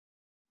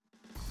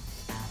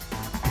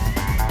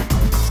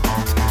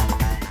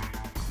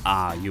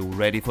Are you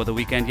ready for the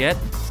weekend yet?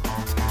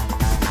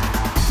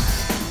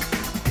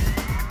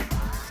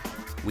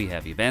 We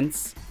have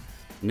events,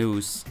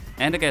 news,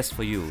 and a guest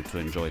for you to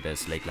enjoy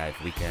this Lake Life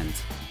weekend.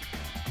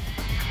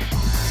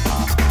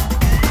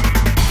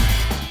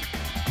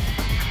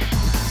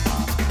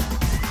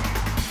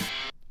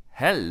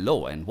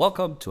 Hello and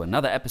welcome to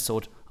another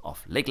episode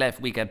of Lake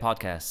Life Weekend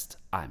Podcast.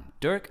 I'm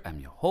Dirk, I'm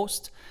your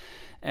host,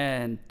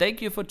 and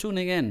thank you for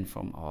tuning in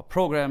from our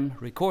program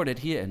recorded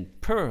here in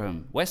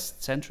Perham,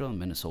 West Central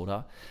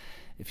Minnesota.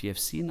 If you have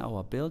seen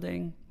our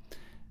building,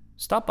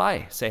 stop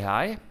by, say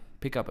hi,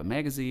 pick up a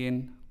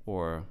magazine,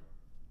 or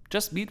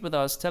just meet with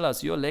us, tell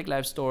us your Lake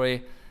Life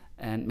story,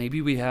 and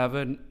maybe we have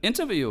an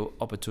interview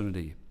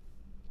opportunity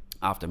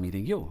after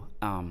meeting you.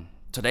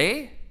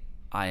 Today,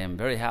 I am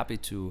very happy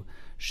to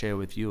share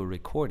with you a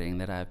recording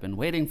that I've been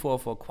waiting for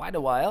quite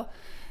a while,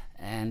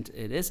 and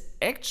it is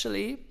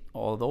actually,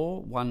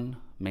 although one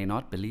may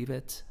not believe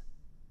it,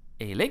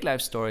 a Lake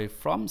Life story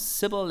from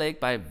Sibyl Lake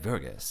by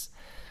Vergis.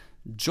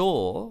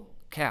 Joel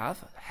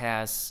Kath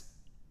has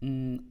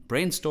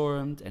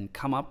brainstormed and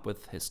come up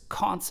with his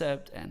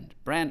concept and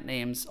brand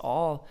names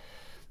all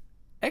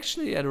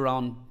actually at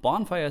around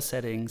bonfire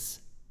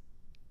settings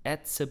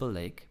at Sibyl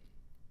Lake,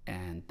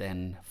 and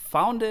then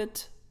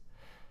founded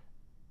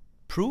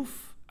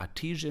Proof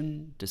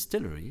Artesian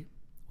Distillery,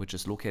 which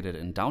is located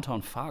in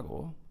downtown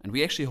Fargo. And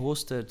we actually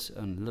hosted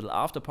a little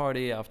after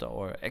party after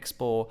our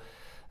expo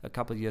a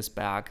couple years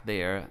back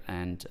there.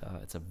 And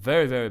it's a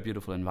very, very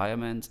beautiful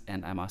environment.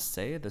 And I must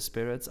say, the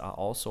spirits are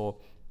also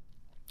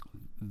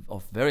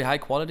of very high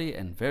quality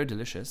and very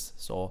delicious.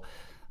 So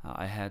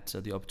I had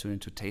the opportunity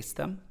to taste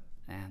them.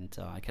 And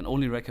I can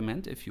only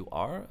recommend if you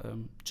are a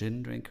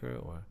gin drinker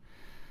or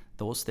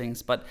those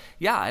things. But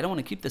yeah, I don't want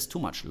to keep this too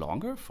much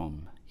longer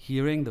from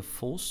hearing the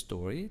full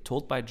story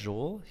told by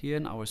Joel here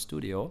in our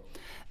studio.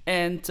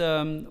 And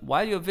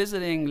while you're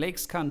visiting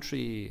Lakes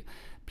Country,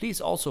 please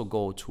also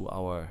go to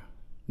our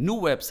new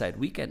website,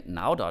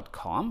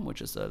 weekendnow.com,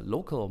 which is a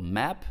local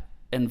map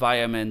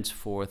environment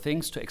for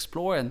things to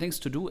explore and things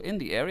to do in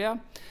the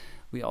area.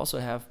 We also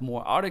have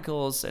more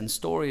articles and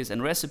stories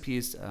and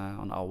recipes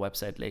on our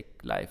website,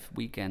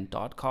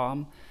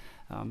 lakelifeweekend.com.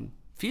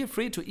 Feel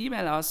free to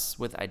email us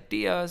with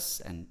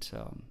ideas and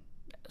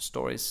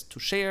stories to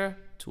share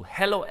to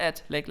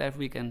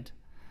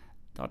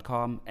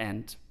hello@lakelifeweekend.com.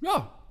 And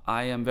yeah,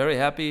 I am very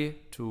happy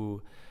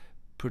to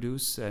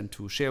produce and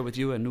to share with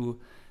you a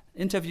new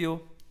interview.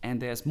 And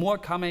there's more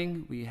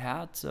coming. We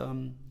had,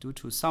 due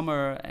to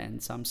summer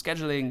and some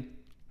scheduling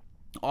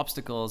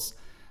obstacles,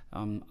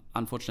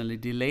 unfortunately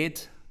delayed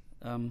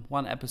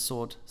one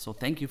episode. So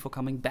thank you for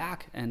coming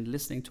back and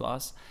listening to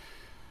us.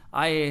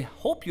 I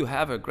hope you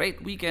have a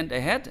great weekend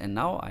ahead, and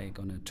now I'm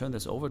going to turn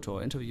this over to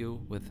our interview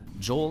with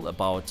Joel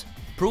about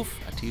Proof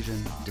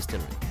Artesian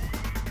Distillery.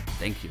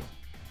 Thank you.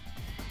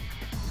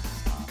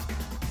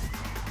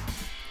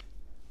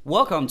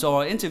 Welcome to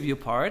our interview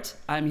part.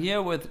 I'm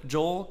here with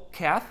Joel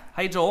Kath.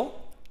 Hi, Joel.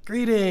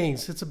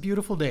 Greetings. It's a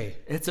beautiful day.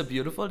 It's a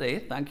beautiful day.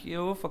 Thank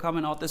you for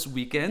coming out this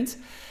weekend.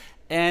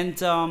 And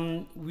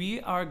we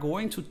are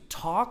going to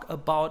talk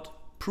about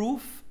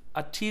Proof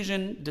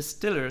Artesian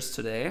Distillers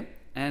today.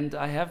 And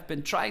I have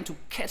been trying to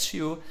catch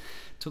you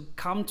to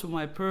come to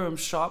my Perham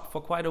shop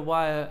for quite a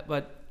while,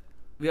 but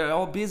we are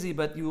all busy.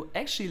 But you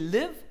actually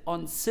live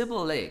on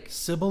Sibyl Lake.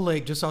 Sibyl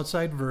Lake, just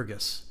outside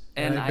Vergis.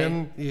 And I've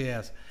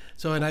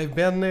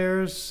been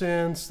there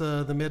since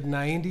the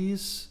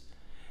mid-90s.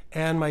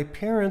 And my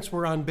parents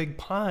were on Big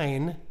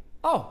Pine.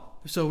 Oh.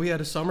 So we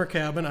had a summer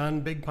cabin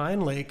on Big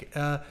Pine Lake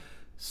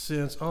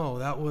since,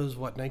 that was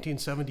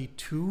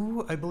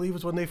 1972, I believe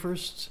was when they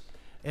first...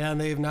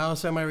 And they've now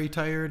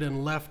semi-retired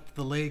and left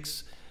the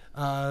lakes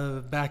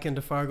back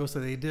into Fargo. So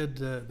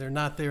they're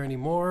not there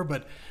anymore.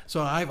 But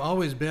so I've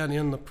always been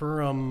in the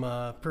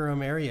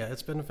Perham area.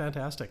 It's been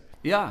fantastic.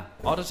 Yeah,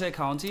 Otter Tail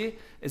County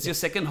is your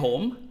second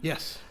home.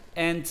 Yes.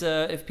 And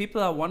if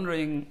people are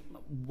wondering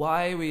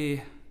why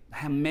we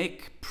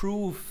make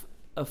Proof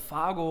a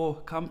Fargo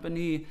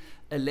company,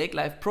 a Lake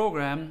Life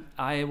program,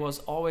 I was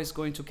always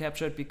going to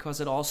capture it because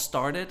it all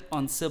started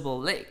on Sibyl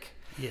Lake.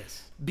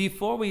 Yes.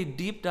 Before we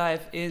deep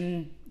dive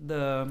in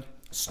the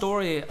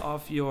story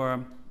of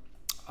your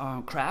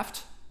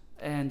craft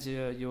and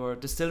your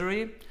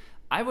distillery,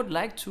 I would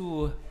like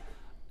to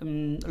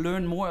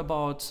learn more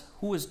about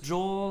who is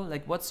Joel,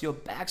 like what's your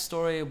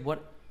backstory,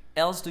 what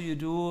else do you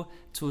do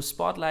to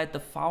spotlight the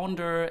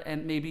founder,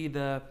 and maybe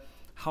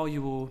how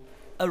you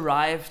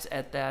arrived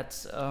at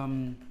that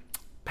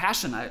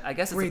passion. I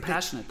guess it's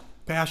passionate.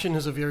 Passion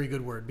is a very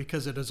good word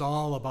because it is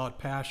all about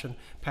passion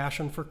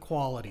for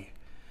quality.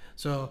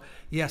 So,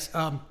 yes.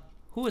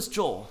 Who is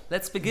Joel?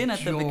 Let's begin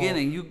at the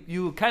beginning.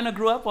 You kind of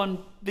grew up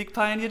on Big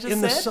Pine, you just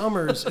said?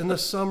 In the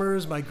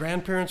summers, my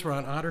grandparents were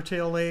on Otter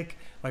Tail Lake.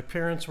 My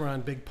parents were on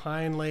Big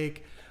Pine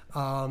Lake.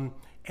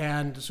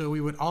 And so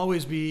we would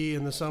always be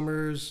in the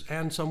summers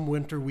and some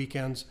winter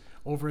weekends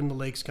over in the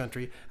Lakes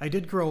Country. I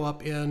did grow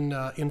up in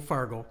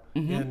Fargo,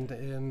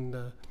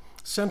 in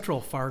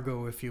central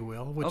Fargo, if you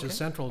will, which Okay. is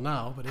central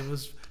now, but it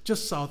was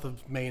just south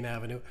of Main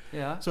Avenue.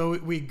 Yeah. So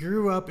we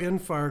grew up in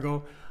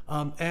Fargo,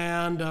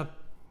 and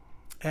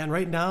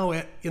right now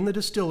in the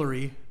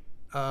distillery,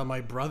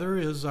 my brother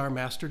is our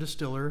master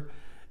distiller,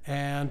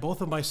 and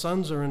both of my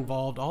sons are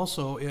involved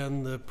also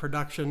in the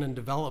production and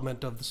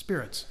development of the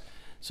spirits.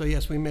 So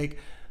yes, we make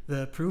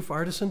the Proof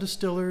Artisan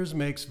Distillers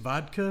makes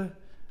vodka,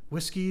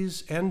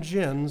 whiskeys, and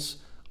gins,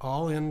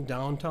 all in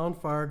downtown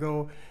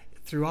Fargo.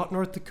 Throughout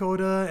North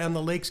Dakota and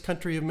the Lakes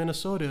Country of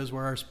Minnesota is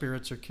where our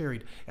spirits are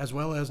carried, as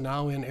well as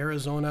now in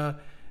Arizona,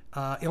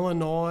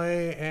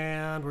 Illinois,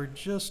 and we're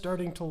just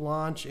starting to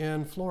launch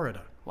in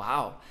Florida.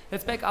 Wow.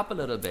 Let's back up a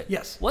little bit.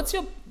 Yes. What's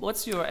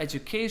your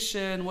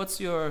education?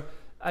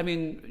 I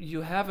mean,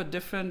 you have a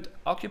different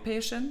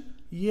occupation?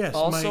 Yes.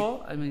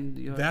 Also, I mean,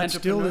 you're an That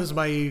still entrepreneur. is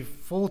my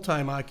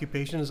full-time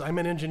occupation. Is I'm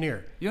an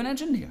engineer. You're an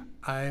engineer.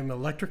 I'm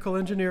electrical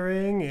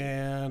engineering,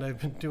 and I've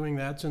been doing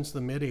that since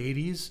the mid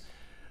 '80s.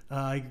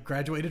 I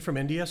graduated from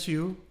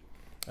NDSU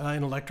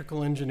in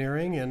electrical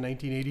engineering in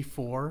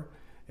 1984,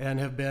 and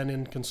have been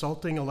in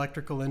consulting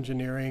electrical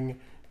engineering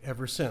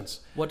ever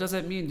since. What does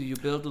that mean? Do you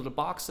build little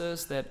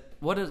boxes that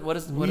what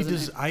does it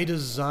mean? I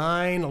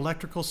design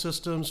electrical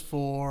systems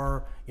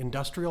for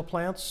industrial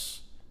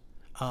plants,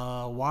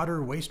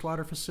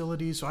 wastewater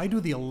facilities. So I do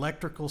the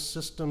electrical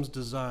systems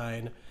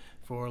design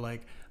for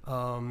Like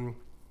an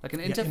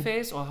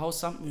interface or how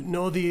something?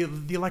 No, the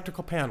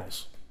electrical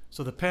panels.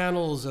 So the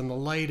panels and the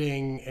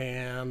lighting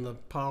and the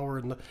power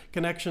and the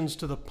connections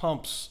to the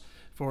pumps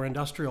for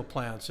industrial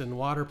plants and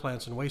water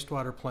plants and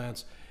wastewater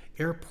plants,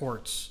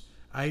 airports.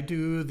 I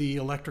do the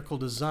electrical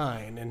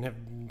design and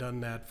have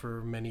done that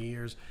for many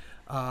years.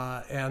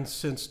 And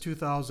since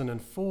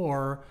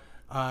 2004,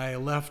 I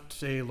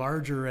left a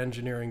larger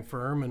engineering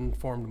firm and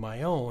formed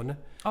my own.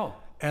 Oh,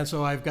 And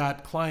so I've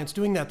got clients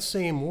doing that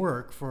same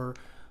work for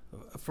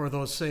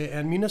those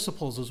and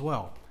municipals as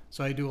well.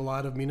 So I do a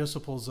lot of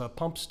municipals,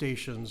 pump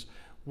stations,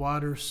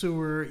 water,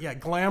 sewer,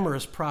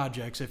 glamorous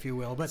projects, if you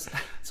will. But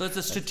so it's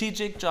a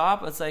strategic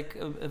job. It's like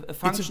a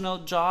functional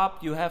job.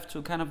 You have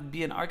to kind of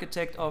be an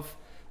architect of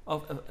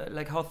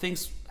like how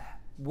things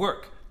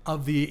work. How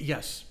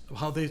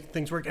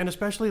things work, and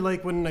especially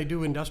like when I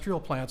do industrial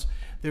plants,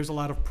 there's a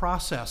lot of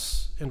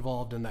process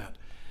involved in that.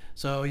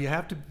 So you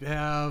have to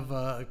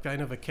have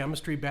kind of a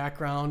chemistry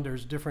background.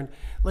 There's different,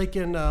 like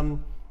in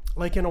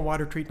a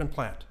water treatment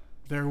plant,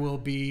 there will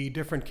be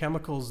different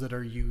chemicals that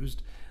are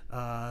used.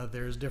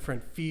 There's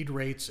different feed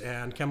rates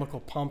and chemical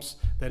pumps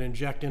that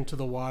inject into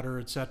the water,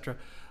 etc.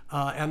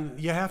 And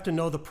you have to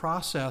know the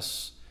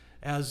process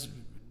as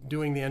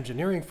doing the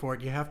engineering for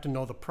it. You have to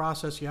know the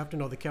process. You have to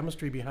know the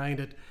chemistry behind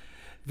it.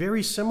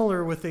 Very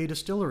similar with a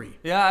distillery.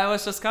 Yeah, I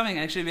was just coming.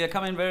 Actually, we are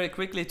coming very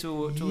quickly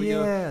to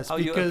Yes, how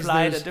you because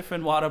applied a there's-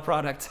 different water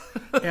product.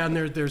 And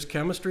there's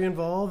chemistry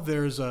involved.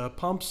 There's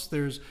pumps.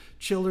 There's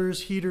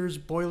chillers, heaters,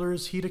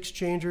 boilers, heat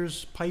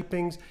exchangers,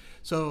 pipings.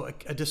 So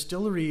a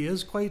distillery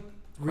is quite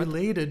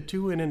related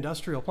to an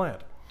industrial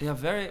plant. Yeah,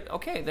 very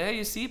okay. There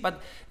you see,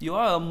 but you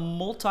are a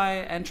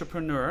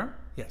multi-entrepreneur,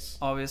 Yes.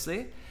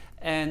 obviously,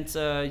 and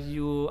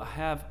you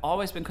have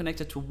always been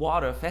connected to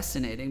water.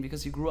 Fascinating,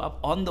 because you grew up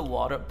on the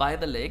water, by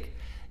the lake.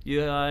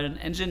 You are an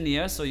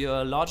engineer, so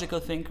you're a logical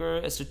thinker,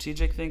 a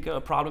strategic thinker,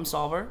 a problem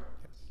solver.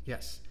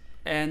 Yes.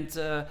 And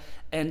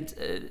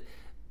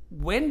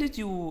when did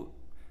you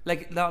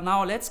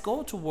now let's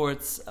go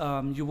towards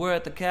you were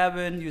at the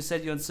cabin, you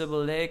said you're on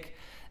Sybil Lake.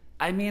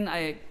 I mean,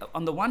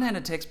 on the one hand,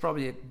 it takes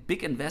probably a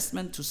big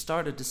investment to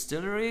start a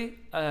distillery,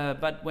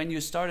 but when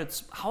you started,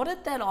 how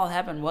did that all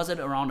happen? Was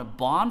it around a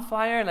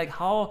bonfire? Like,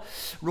 how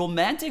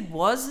romantic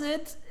was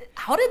it?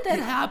 How did that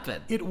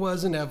happen? It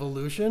was an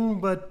evolution,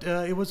 but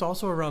it was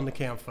also around the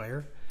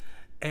campfire,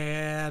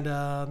 and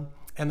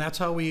that's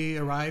how we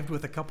arrived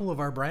with a couple of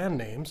our brand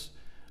names.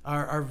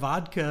 Our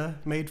vodka,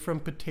 made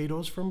from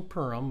potatoes from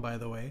Perham, by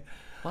the way.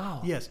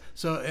 Wow. Yes.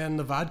 So, and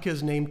the vodka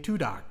is named Two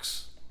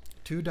Docks.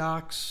 Two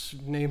Docks,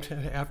 named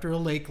after a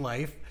lake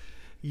life.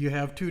 You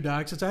have Two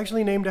Docks. It's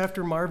actually named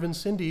after Marvin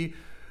Cindy,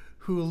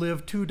 who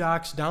lived 2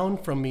 docks down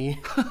from me,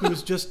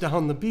 who's just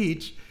down the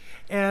beach.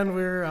 And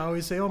we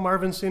always say, oh,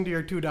 Marvin Cindy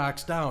are 2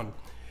 docks down.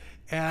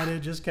 And it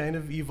just kind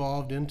of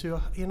evolved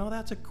into,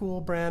 that's a cool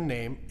brand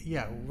name.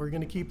 Yeah, we're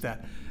going to keep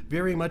that.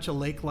 Very much a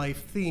lake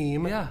life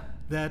theme. Yeah.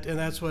 And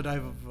that's what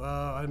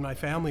my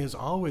family has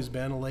always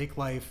been, a lake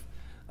life,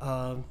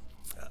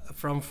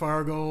 from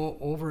Fargo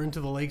over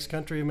into the Lakes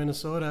Country of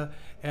Minnesota,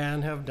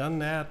 and have done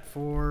that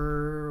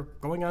for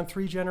going on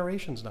 3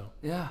 generations now.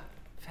 Yeah,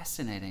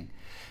 fascinating.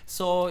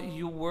 So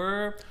you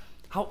were,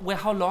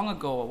 how long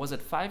ago? Was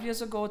it 5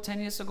 years ago, 10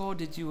 years ago?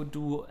 Did you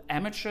do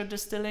amateur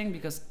distilling?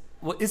 Because,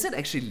 is it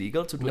actually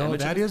legal to do No,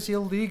 amateur? that is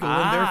illegal,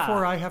 and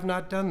therefore I have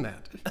not done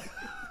that.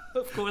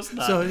 Of course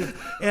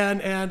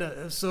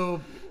not.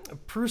 So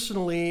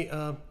personally,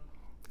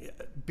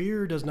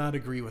 beer does not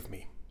agree with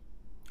me.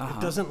 Uh-huh.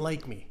 It doesn't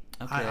like me.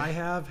 Okay. I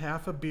have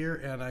half a beer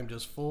and I'm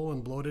just full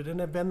and bloated, and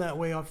I've been that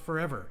way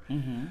forever.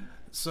 Mm-hmm.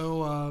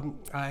 So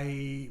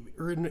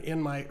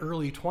in my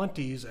early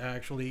 20s,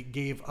 actually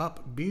gave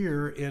up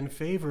beer in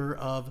favor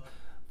of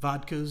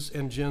vodkas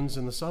and gins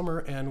in the summer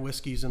and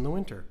whiskeys in the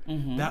winter.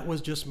 That was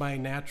just my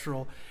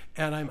natural.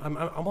 And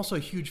I'm also a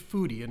huge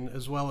foodie, and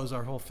as well as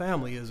our whole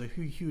family is a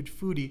huge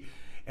foodie.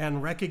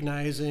 And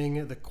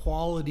recognizing the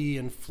quality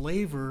and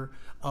flavor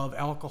of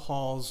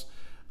alcohols,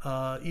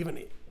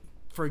 even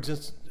for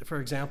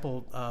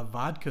example,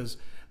 vodkas,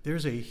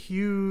 there's a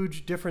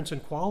huge difference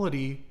in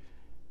quality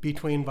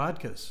between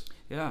vodkas.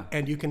 Yeah.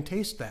 And you can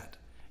taste that.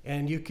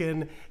 And you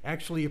can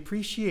actually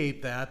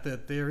appreciate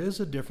that there is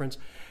a difference.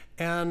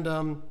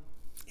 And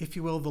if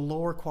you will, the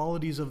lower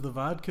qualities of the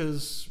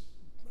vodkas,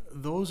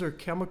 those are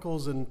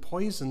chemicals and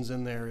poisons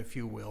in there, if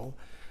you will,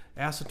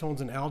 acetones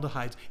and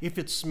aldehydes. If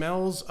it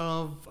smells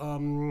of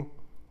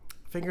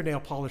fingernail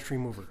polish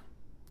remover,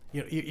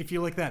 if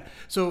you like that.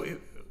 So,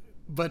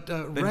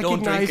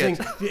 recognizing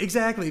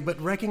exactly, but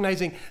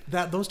recognizing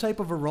that those type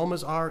of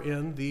aromas are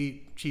in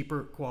the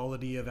cheaper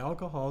quality of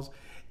alcohols,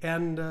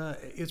 and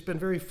it's been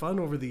very fun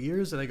over the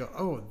years that I go,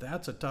 oh,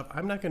 that's a tough.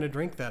 I'm not going to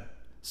drink that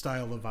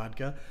style of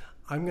vodka.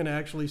 I'm going to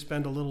actually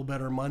spend a little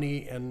better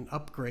money and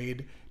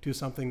upgrade to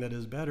something that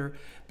is better,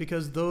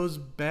 because those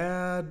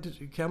bad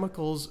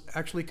chemicals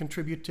actually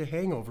contribute to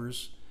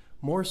hangovers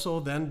more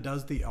so than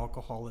does the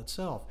alcohol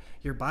itself.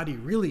 Your body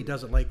really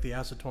doesn't like the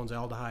acetones,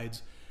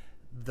 aldehydes,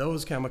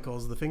 those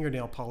chemicals, the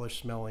fingernail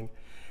polish smelling.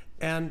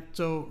 And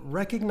so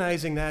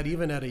recognizing that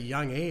even at a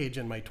young age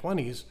in my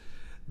 20s,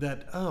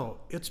 that, oh,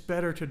 it's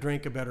better to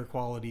drink a better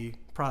quality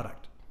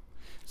product.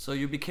 So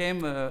you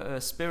became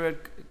a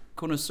spirit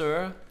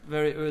connoisseur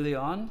very early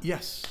on.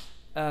 Yes.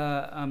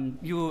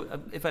 You,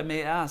 if I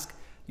may ask,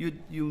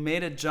 you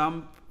made a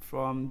jump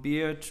from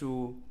beer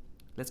to,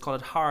 let's call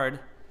it hard.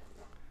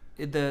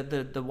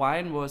 The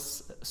wine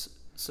was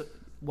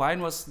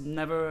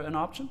never an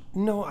option?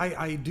 No,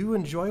 I do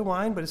enjoy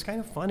wine, but it's kind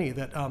of funny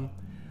that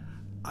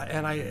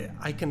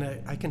I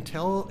can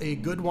tell a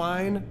good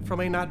wine from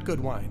a not good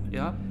wine.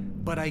 Yeah.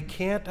 But I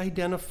can't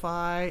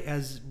identify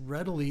as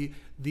readily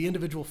the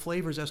individual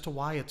flavors as to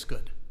why it's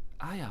good.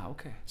 Ah, yeah,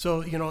 okay.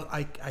 So,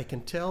 I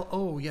can tell,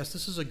 oh, yes,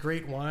 this is a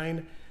great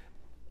wine.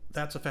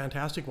 That's a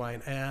fantastic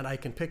wine. And I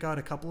can pick out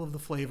a couple of the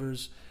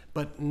flavors,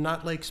 but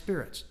not like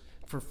spirits.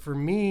 For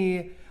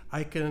me,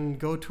 I can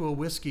go to a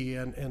whiskey,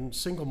 and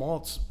single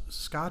malts,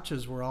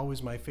 scotches were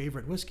always my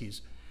favorite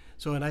whiskeys.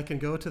 So, and I can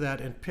go to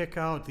that and pick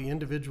out the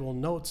individual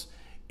notes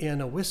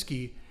in a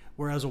whiskey,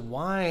 whereas a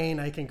wine,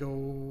 I can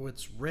go,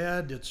 it's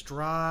red, it's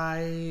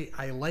dry,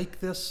 I like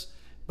this,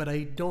 but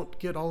I don't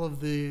get all of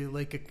the,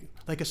 like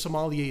a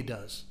sommelier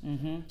does.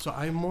 Mm-hmm. So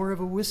I'm more of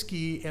a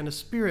whiskey and a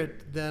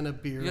spirit than a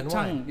beer and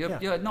wine.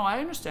 No, I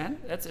understand.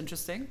 That's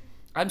interesting.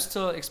 I'm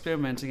still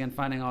experimenting and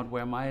finding out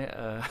where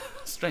my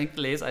strength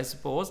lays, I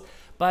suppose.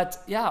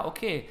 But yeah,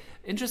 okay.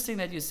 Interesting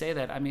that you say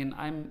that. I mean,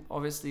 I'm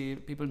obviously,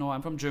 people know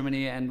I'm from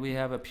Germany, and we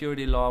have a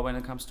purity law when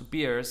it comes to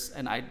beers.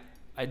 And I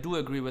do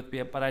agree with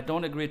beer, but I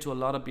don't agree to a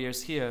lot of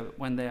beers here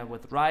when they're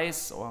with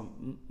rice or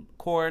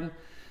corn.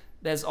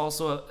 There's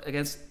also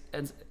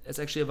it's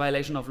actually a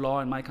violation of law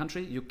in my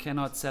country. You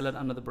cannot sell it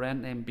under the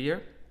brand name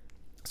beer.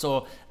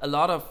 So a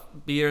lot of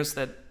beers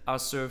that are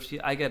served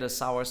here, I get a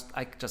sour.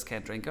 I just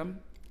can't drink them.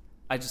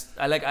 I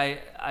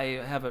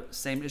have a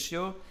same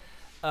issue.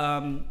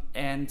 Where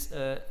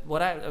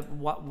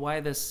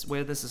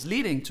this is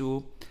leading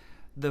to,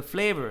 the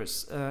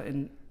flavors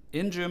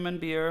in German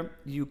beer,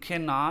 you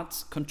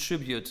cannot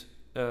contribute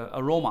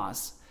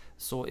aromas.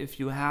 So if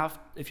you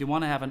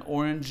want to have an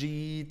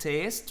orangey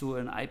taste to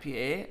an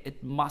IPA,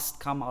 it must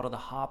come out of the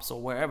hops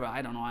or wherever.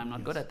 I don't know. I'm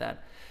not good at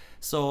that.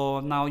 So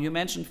now you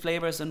mentioned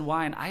flavors in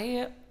wine.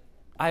 I'm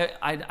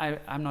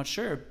not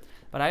sure,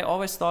 but I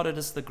always thought it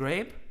is the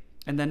grape,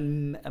 and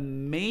then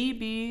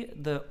maybe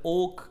the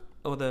oak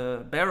or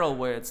the barrel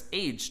where it's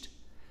aged.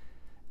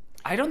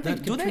 I don't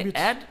think. Do they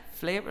add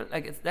flavor?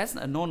 Like that's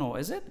a no-no,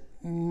 is it?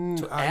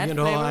 Flavor?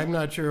 I'm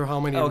not sure how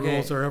many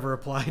rules are ever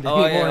applied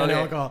anymore on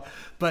alcohol,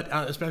 but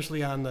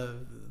especially on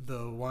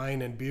the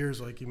wine and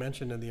beers, like you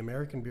mentioned, and the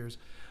American beers.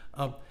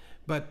 I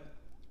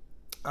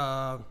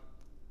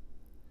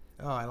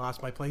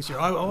lost my place here.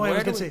 I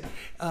was going to say,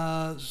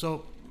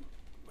 so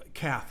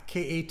Kath,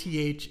 Kath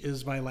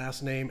is my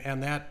last name,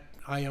 and that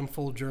I am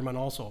full German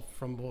also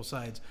from both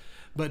sides.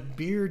 But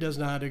beer does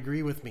not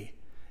agree with me,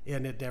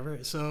 and it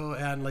never. So,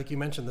 and like you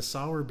mentioned, the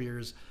sour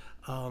beers,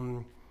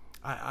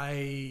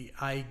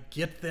 I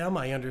get them,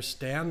 I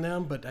understand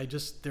them, but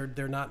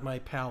they're not my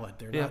palate.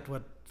 They're not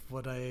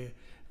what I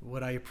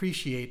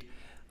appreciate.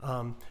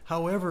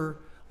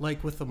 However,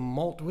 like with the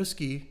malt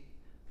whiskey,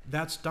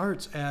 that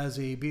starts as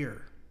a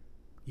beer.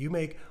 You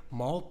make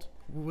malt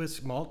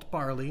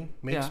barley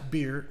makes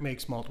beer,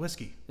 makes malt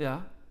whiskey.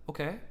 Yeah.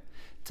 Okay.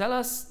 Tell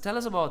us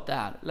about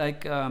that.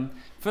 Like,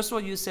 first of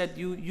all, you said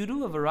you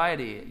do a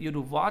variety. You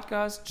do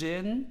vodkas,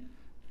 gin,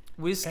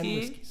 whiskey.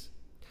 And whiskeys.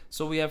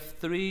 So we have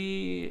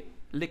 3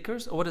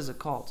 liquors. Or what is it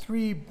called?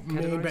 3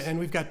 main, and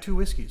we've got 2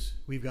 whiskeys.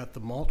 We've got the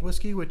malt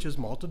whiskey, which is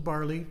malted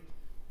barley,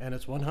 and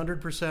it's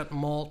 100%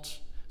 malt.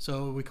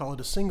 So we call it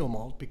a single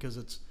malt because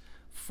it's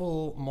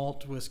full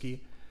malt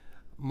whiskey.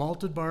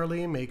 Malted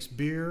barley makes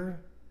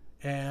beer,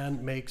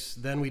 and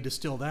then we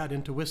distill that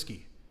into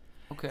whiskey.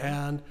 Okay.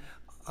 And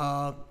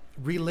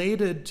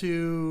related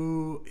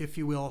to, if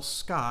you will,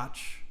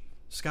 Scotch.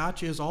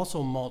 Scotch is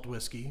also malt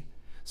whiskey.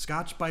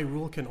 Scotch, by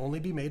rule, can only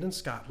be made in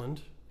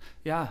Scotland.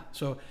 Yeah.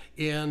 So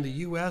in the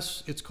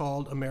U.S., it's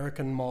called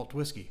American malt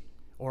whiskey,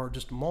 or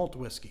just malt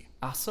whiskey.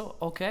 Ah, so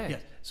okay. Yeah.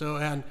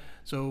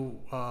 So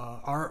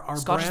our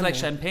Scotch is like branding-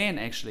 champagne,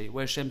 actually,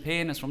 where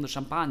champagne is from the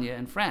Champagne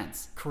in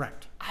France.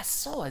 Correct. Ah,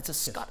 so it's a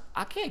Scot.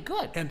 Okay,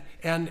 good.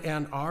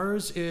 And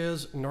ours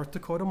is North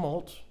Dakota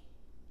malt,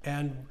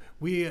 and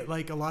we,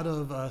 like a lot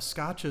of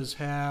Scotches,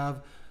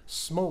 have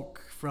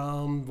smoke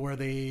from where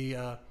they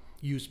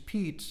use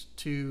peat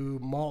to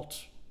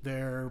malt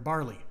their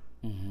barley.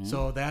 Mm-hmm.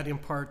 So that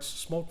imparts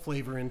smoke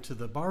flavor into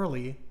the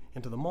barley,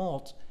 into the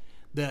malt,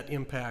 that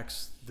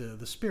impacts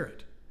the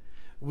spirit.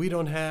 We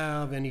don't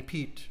have any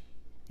peat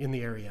in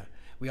the area.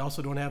 We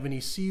also don't have any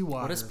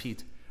seawater. What is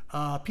peat?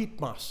 Peat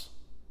moss.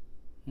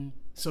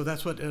 So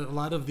that's what a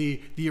lot of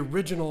the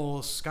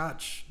original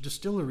Scotch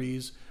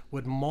distilleries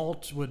would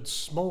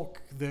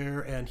smoke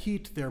and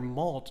heat their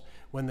malt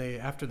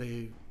after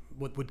they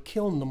would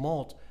kiln the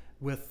malt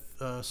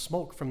with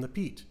smoke from the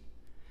peat.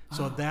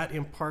 So that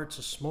imparts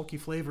a smoky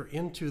flavor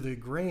into the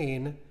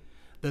grain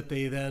that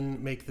they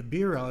then make the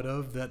beer out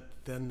of,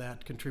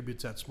 that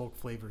contributes that smoke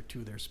flavor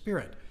to their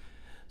spirit.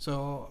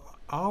 So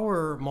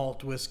our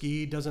malt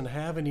whiskey doesn't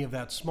have any of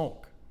that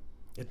smoke.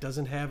 It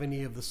doesn't have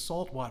any of the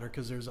salt water,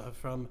 because there's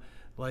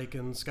like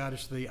in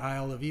Scottish, the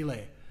Isle of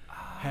Islay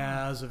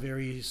has a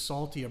very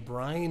salty,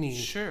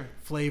 briny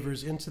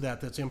flavors into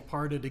that's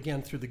imparted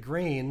again through the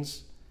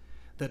grains.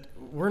 That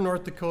we're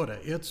North Dakota.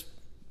 It's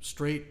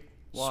straight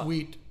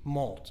sweet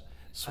malt,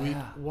 sweet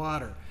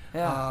water,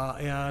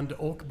 and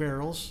oak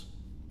barrels,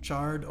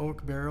 charred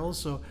oak barrels.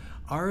 So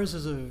ours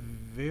is a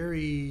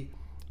very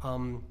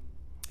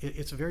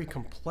it's a very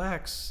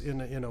complex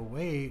in a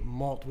way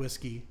malt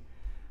whiskey,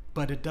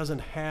 but it doesn't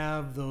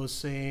have those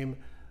same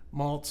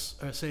malts,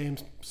 same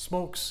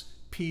smokes,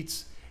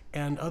 peats,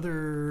 and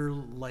other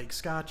like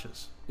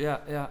Scotches.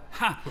 Yeah.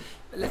 Ha!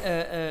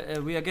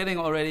 We are getting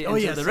already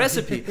into yes. the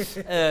recipe,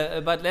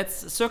 but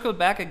let's circle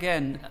back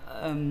again.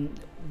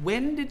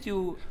 When did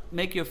you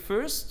make your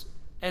first,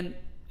 and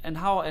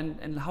how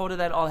did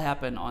that all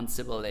happen on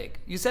Sybil Lake?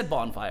 You said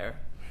bonfire.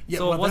 Yeah,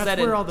 so well, was that's that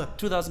where in all the-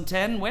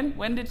 2010?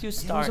 When did you It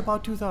start? was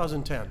about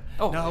 2010.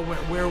 Oh. Now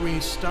where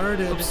we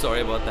started. Oops,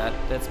 sorry about that.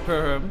 That's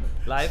Perham,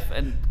 live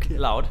and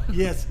loud.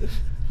 Yes,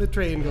 the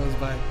train goes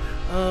by.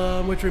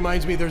 Which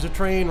reminds me, there's a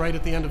train right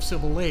at the end of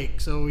Sybil Lake,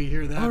 so we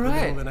hear that in the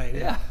middle of the night.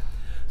 Yeah.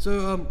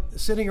 So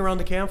sitting around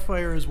the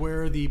campfire is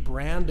where the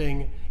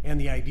branding and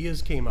the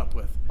ideas came up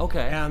with.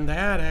 Okay. And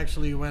that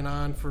actually went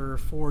on for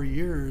 4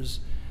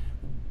 years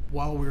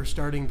while we were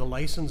starting the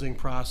licensing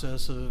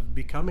process of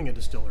becoming a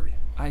distillery.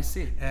 I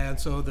see. And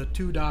so the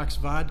Two Docks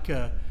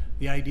vodka,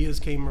 the ideas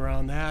came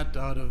around that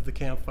out of the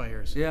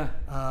campfires. Yeah.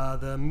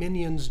 The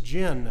Minions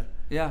gin.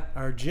 Yeah.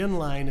 Our gin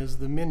line is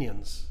the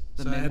Minions.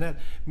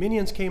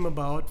 Minions came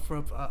about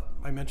from,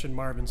 I mentioned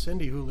Marv and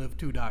Cindy, who live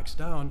 2 docks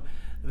down.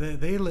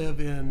 They live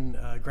in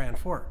Grand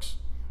Forks.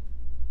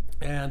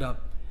 And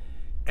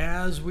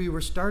as we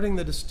were starting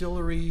the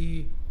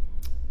distillery,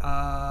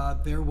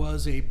 there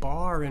was a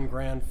bar in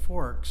Grand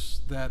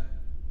Forks that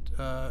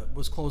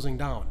was closing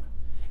down,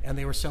 and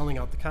they were selling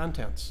out the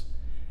contents.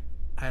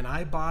 And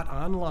I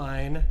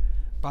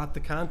bought the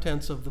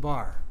contents of the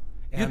bar.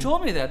 You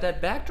told me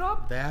that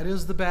backdrop? That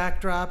is the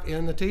backdrop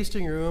in the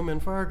tasting room in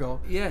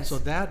Fargo. Yes. So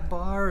that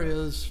bar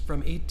is from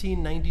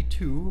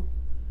 1892.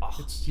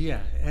 Oh.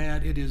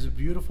 And it is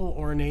beautiful,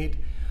 ornate.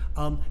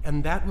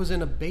 And that was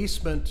in a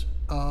basement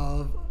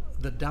of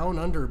the Down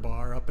Under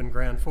bar up in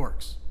Grand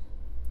Forks.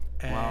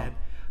 And Wow.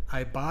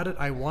 I bought it,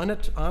 I won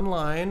it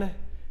online,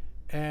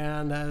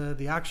 and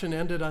the auction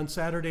ended on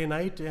Saturday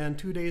night, and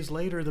 2 days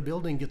later the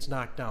building gets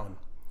knocked down.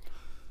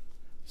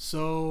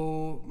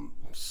 So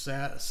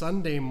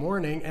Sunday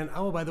morning, and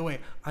oh, by the way,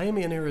 I am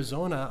in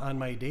Arizona on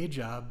my day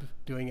job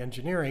doing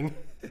engineering.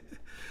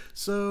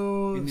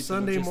 So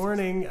Sunday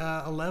morning,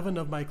 11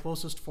 of my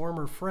closest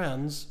former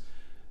friends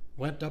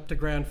went up to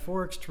Grand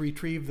Forks to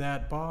retrieve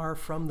that bar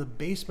from the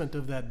basement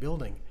of that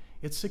building.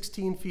 It's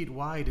 16 feet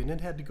wide, and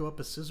it had to go up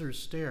a scissors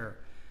stair.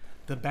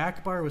 The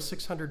back bar was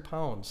 600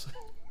 pounds.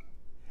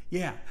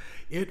 Yeah,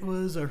 it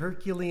was a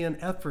Herculean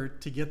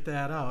effort to get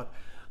that out.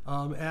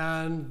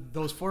 And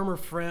those former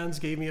friends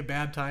gave me a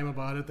bad time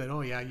about it, that,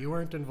 oh yeah, you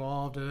weren't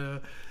involved.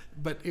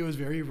 But it was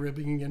very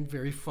ribbing and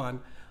very fun.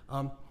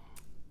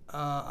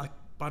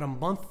 About a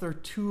month or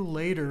two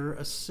later,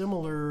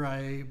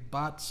 I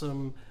bought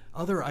some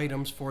other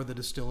items for the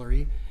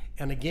distillery.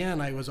 And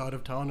again, I was out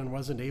of town and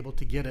wasn't able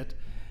to get it.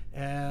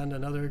 And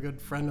another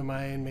good friend of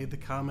mine made the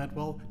comment,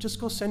 well, just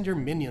go send your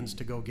minions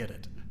to go get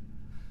it.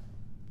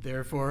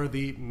 Therefore,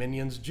 the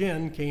Minions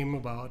gin came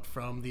about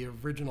from the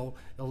original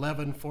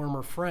 11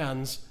 former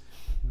friends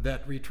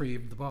that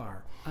retrieved the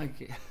bar.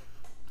 Okay.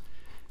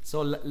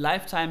 So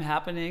lifetime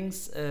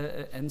happenings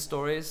and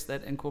stories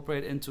that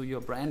incorporate into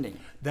your branding.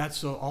 That's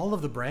so all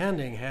of the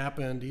branding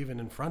happened even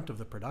in front of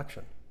the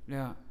production.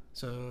 Yeah.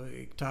 So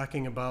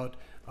talking about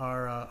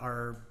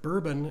our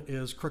bourbon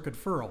is Crooked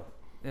Furrow.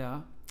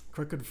 Yeah.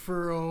 Crooked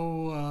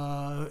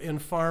Furrow in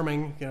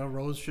farming,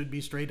 rows should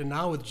be straight, and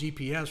now with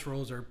GPS,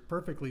 rows are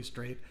perfectly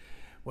straight.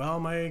 Well,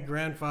 my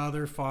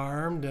grandfather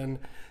farmed, and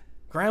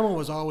Grandma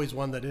was always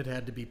one that it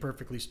had to be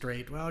perfectly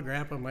straight. Well,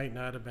 Grandpa might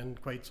not have been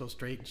quite so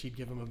straight, and she'd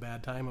give him a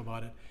bad time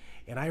about it.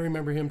 And I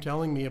remember him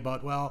telling me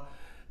about,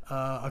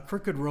 a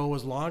crooked row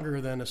was longer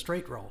than a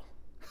straight row.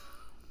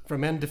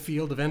 From end to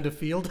field.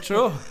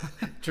 True.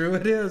 True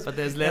it is. But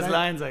there's less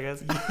lines, I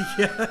guess.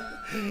 Yeah.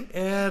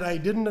 And I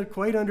didn't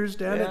quite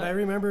understand it. Yeah. I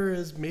remember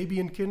as maybe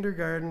in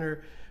kindergarten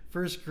or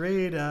first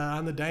grade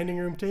on the dining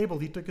room table,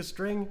 he took a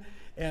string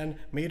and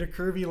made a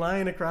curvy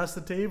line across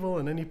the table,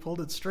 and then he pulled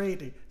it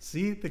straight.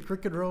 See, the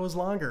crooked row is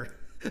longer.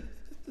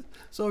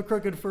 So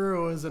Crooked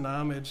Furrow is an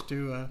homage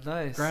to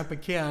Nice. Grandpa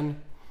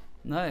Ken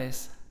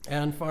Nice.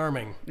 and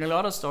farming. A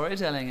lot of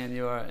storytelling in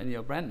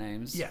your brand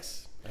names.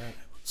 Yes.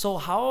 So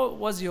how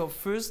was your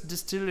first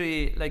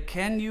distillery? Like,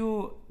 can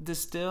you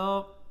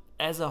distill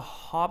as a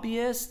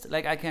hobbyist?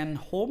 Like, I can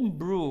home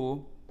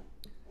brew.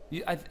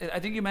 I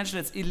think you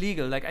mentioned it's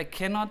illegal. Like, I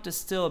cannot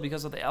distill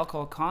because of the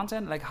alcohol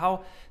content. Like,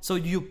 how? So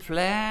you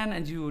plan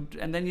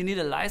and then you need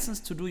a license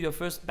to do your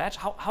first batch.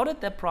 How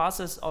did that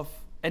process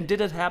and did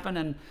it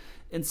happen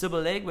in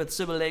Sybil Lake with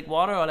Sybil Lake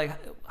water, or like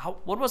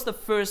what was the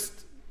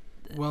first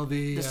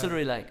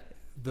distillery like?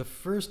 The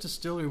first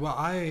distillery. Well,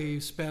 I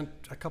spent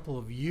a couple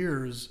of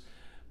years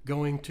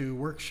going to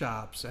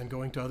workshops and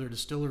going to other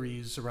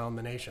distilleries around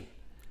the nation.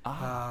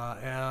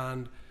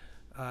 And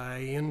I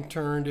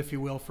interned, if you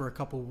will, for a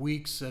couple of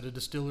weeks at a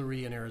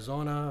distillery in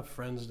Arizona,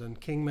 friends in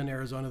Kingman,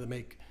 Arizona,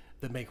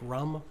 that make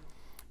rum.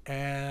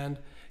 And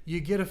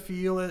you get a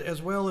feel,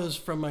 as well as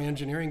from my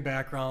engineering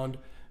background,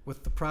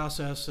 with the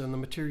process and the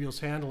materials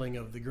handling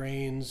of the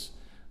grains,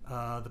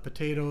 the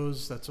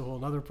potatoes, that's a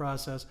whole other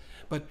process.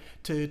 But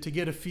to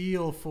get a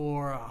feel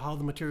for how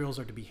the materials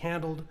are to be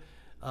handled,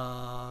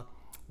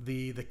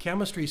 the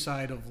chemistry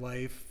side of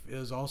life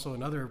is also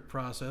another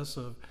process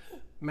of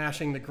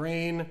mashing the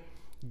grain,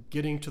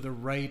 getting to the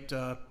right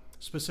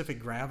specific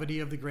gravity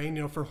of the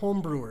grain. For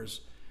home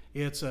brewers,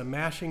 it's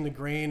mashing the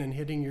grain and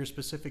hitting your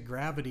specific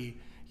gravity,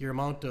 your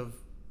amount of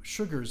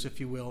sugars, if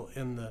you will,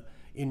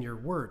 in your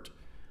wort,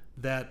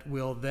 that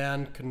will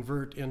then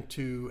convert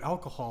into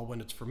alcohol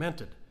when it's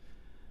fermented.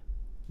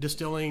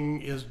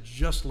 Distilling is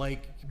just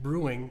like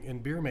brewing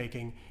and beer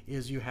making,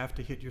 is you have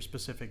to hit your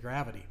specific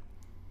gravity.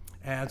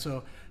 And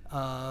so,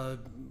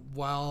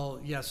 while,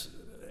 yes,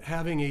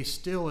 having a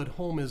still at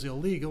home is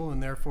illegal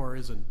and therefore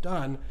isn't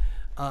done,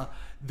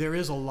 there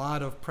is a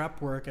lot of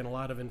prep work and a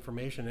lot of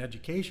information and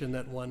education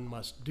that one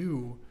must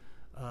do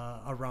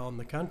around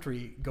the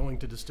country going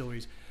to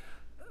distilleries.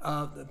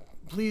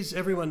 Please,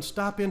 everyone,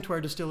 stop into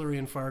our distillery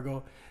in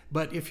Fargo.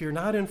 But if you're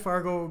not in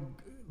Fargo,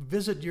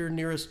 visit your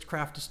nearest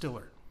craft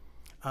distiller.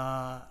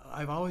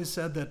 I've always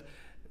said that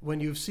when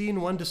you've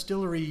seen one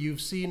distillery, you've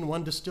seen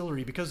one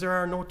distillery, because there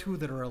are no two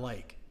that are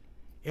alike.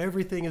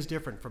 Everything is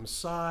different, from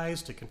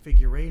size to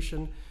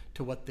configuration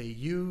to what they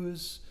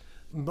use.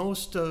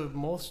 Most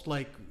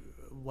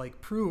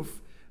like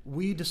proof,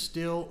 we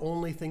distill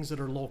only things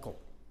that are local.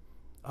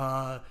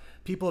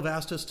 People have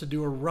asked us to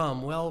do a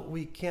rum. Well,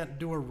 we can't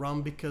do a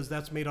rum because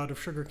that's made out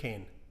of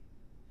sugarcane.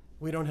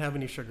 We don't have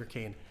any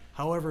sugarcane.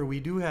 However, we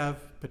do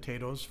have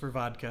potatoes for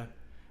vodka.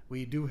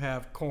 We do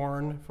have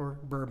corn for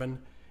bourbon.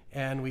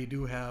 And we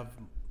do have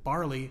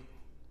barley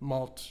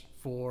malt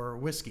for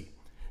whiskey.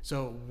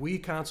 So we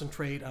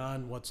concentrate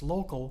on what's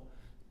local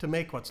to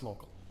make what's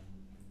local.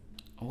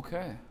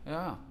 Okay,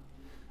 yeah.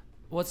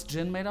 What's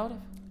gin made out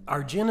of?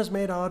 Our gin is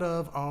made out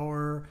of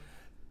our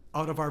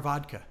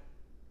vodka.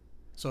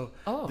 So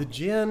the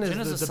gin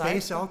is the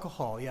base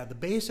alcohol. Yeah, the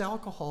base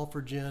alcohol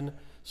for gin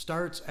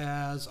starts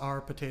as our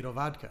potato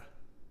vodka.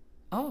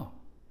 Oh.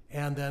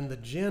 And then the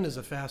gin is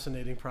a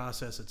fascinating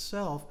process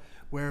itself,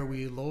 where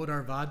we load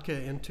our vodka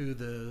into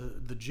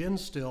the gin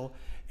still,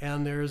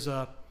 and there's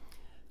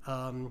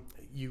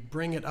you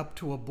bring it up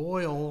to a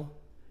boil,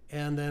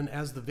 and then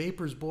as the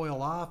vapors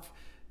boil off,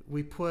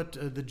 we put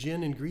the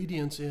gin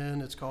ingredients in.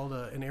 It's called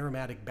an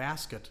aromatic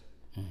basket,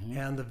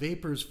 and the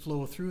vapors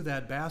flow through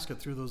that basket,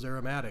 through those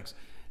aromatics,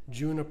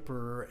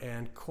 juniper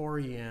and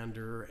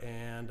coriander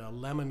and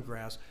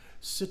lemongrass,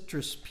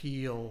 citrus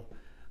peel,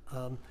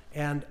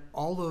 and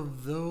all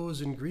of those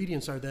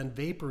ingredients are then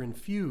vapor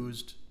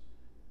infused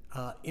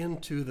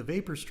into the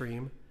vapor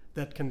stream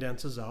that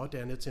condenses out,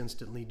 and it's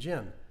instantly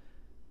gin.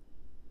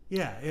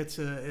 Yeah, it's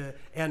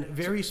and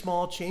very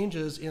small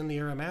changes in the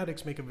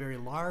aromatics make a very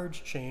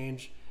large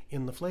change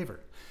in the flavor.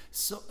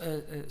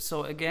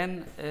 So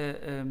again,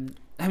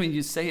 I mean,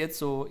 you say it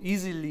so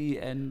easily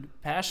and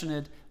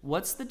passionate.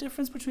 What's the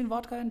difference between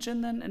vodka and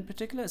gin then, in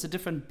particular? Is it a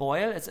different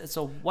boil?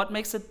 So what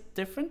makes it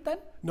different then?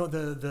 No,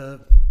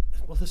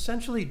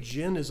 essentially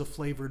gin is a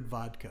flavored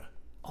vodka.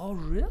 Oh,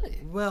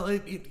 really? Well,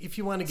 if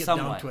you want to get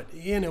Somewhat down to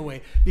it, in a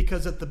way,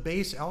 because at the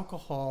base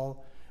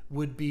alcohol,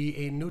 would be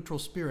a neutral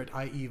spirit,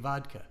 i.e.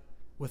 vodka,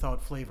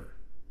 without flavor.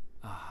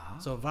 Uh-huh.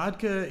 So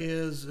vodka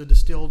is a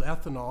distilled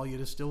ethanol. You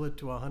distill it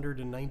to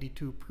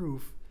 192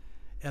 proof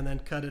and then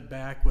cut it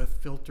back with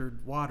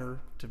filtered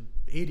water to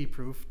 80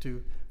 proof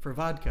for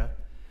vodka.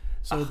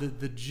 So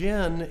the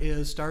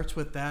gin starts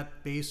with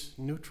that base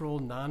neutral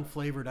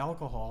non-flavored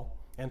alcohol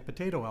and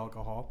potato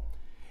alcohol,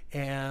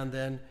 and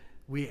then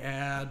we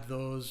add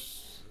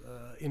those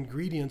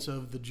ingredients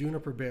of the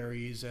juniper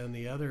berries and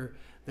the other.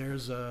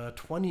 There's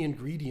 20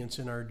 ingredients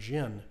in our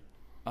gin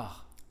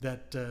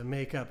that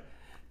make up.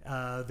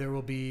 There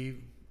will be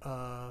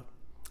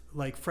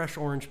like fresh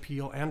orange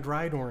peel and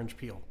dried orange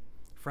peel,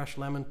 fresh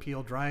lemon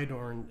peel, dried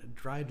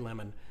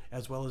lemon,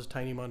 as well as a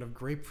tiny amount of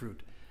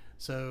grapefruit.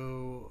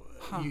 So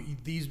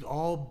these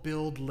all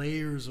build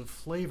layers of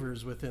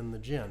flavors within the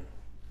gin.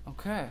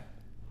 Okay.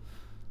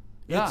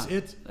 Yeah,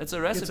 it's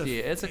a recipe.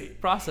 It's a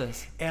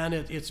process. And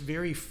it's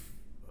very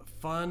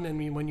fun. I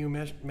mean, when you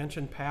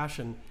mention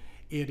passion,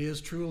 it is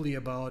truly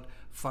about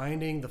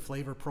finding the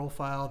flavor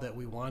profile that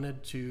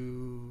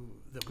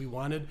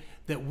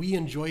we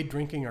enjoyed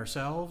drinking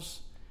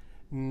ourselves.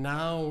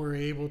 Now we're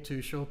able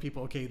to show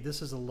people, okay,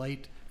 this is a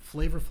light,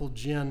 flavorful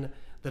gin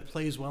that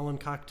plays well in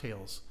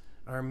cocktails.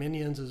 Our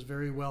Minions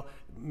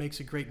makes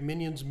a great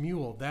Minions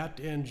mule. That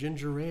and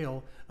ginger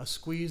ale, a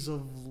squeeze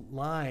of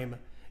lime,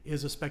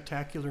 is a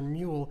spectacular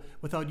mule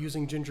without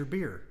using ginger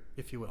beer,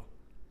 if you will.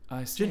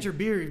 I see. Ginger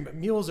beer,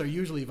 mules are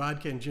usually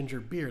vodka and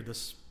ginger beer, the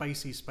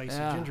spicy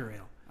ginger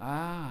ale.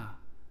 Ah,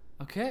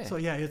 okay. So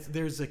yeah,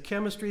 there's a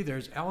chemistry,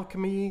 there's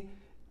alchemy,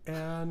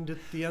 and at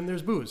the end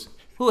there's booze.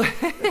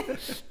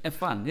 And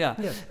fun, yeah.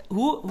 Yes.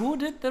 Who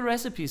did the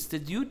recipes?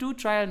 Did you do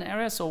trial and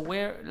error? So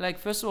where, like,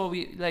 first of all,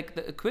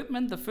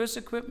 the first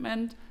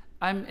equipment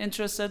I'm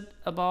interested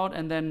about,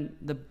 and then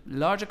the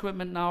large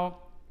equipment now.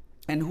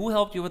 And who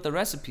helped you with the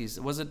recipes?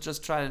 Was it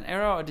just trial and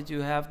error, or did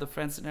you have the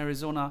friends in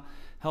Arizona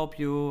help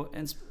you?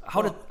 And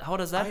how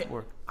does that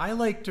work? I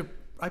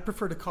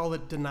prefer to call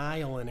it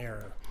denial and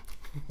error,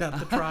 not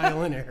the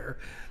trial and error.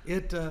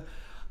 It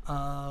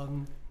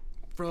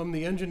from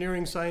the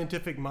engineering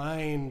scientific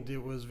mind,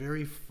 it was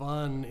very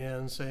fun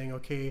in saying,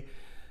 okay,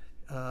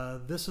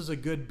 this is a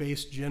good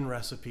base gin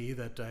recipe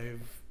that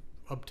I've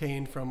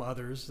obtained from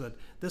others. That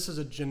this is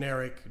a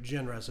generic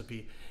gin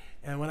recipe,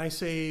 and when I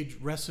say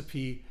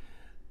recipe,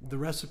 the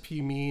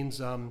recipe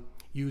means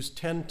use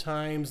 10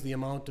 times the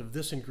amount of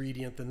this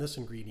ingredient than this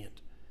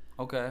ingredient.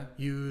 Okay.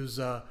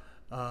 Use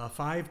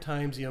 5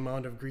 times the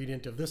amount of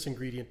ingredient of this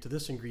ingredient to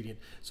this ingredient.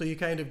 So you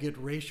kind of get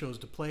ratios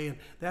to play, and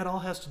that all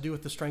has to do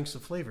with the strengths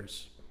of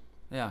flavors.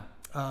 Yeah.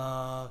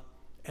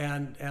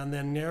 And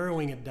then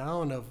narrowing it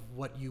down of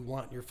what you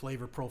want your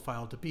flavor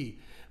profile to be.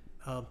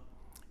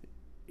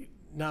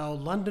 Now,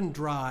 London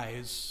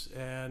Dries,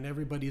 and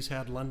everybody's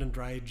had London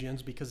Dry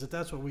gins because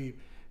that's what we,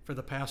 for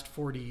the past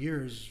 40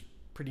 years,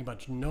 pretty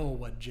much know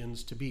what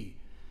gins to be.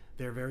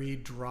 They're very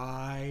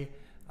dry,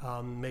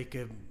 make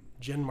a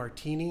gin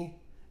martini,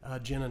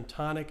 gin and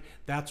tonic.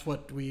 That's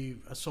what we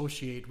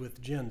associate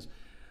with gins.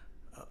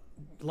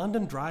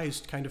 London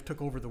Dries kind of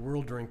took over the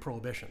world during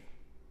Prohibition.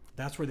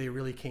 That's where they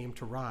really came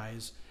to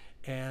rise.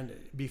 And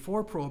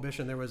before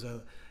Prohibition, there was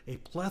a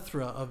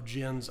plethora of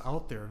gins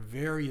out there,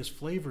 various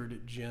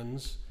flavored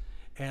gins,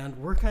 and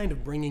we're kind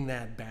of bringing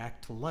that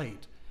back to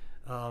light.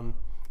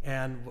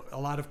 And a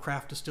lot of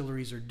craft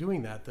distilleries are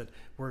doing that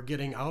we're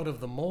getting out of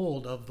the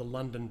mold of the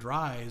London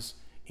Dries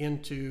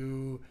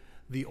into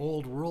the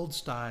old world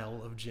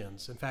style of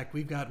gins. In fact,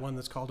 we've got one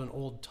that's called an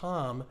Old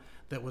Tom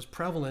that was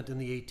prevalent in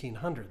the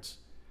 1800s.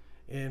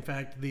 In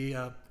fact,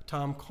 the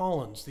Tom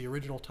Collins, the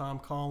original Tom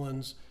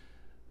Collins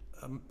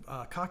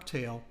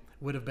cocktail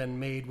would have been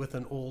made with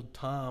an Old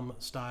Tom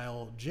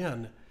style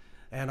gin.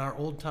 And our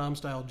Old Tom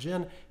style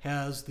gin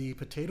has the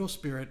potato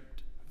spirit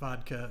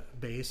vodka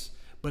base,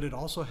 but it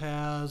also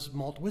has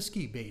malt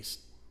whiskey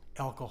based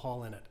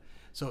alcohol in it.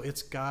 So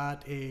it's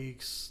got a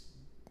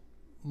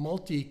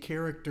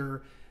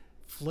multi-character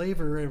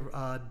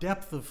flavor,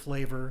 depth of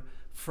flavor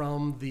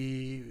from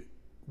the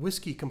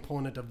whiskey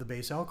component of the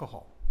base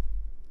alcohol.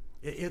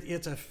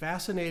 It's a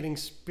fascinating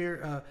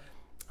spirit.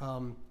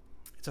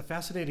 It's a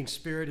fascinating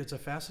spirit. It's a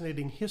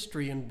fascinating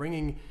history in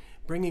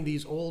bringing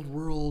these old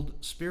world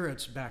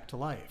spirits back to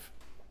life.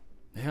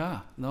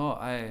 Yeah, no,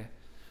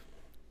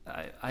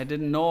 I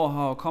didn't know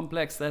how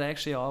complex that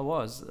actually all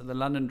was. The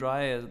London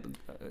Dry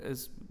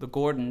is the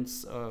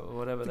Gordons or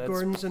whatever. The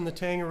Gordons and the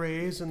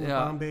Tangerays and the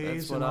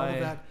Bombays and all of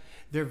that.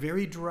 They're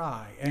very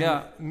dry.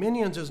 And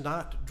Minions is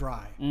not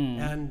dry.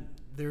 And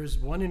there's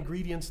one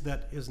ingredient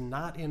that is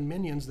not in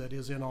Minions that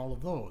is in all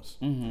of those.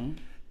 Mm-hmm.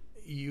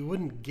 You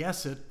wouldn't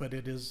guess it, but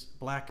it is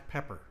black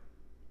pepper.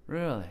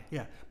 Really?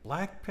 Yeah.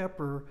 Black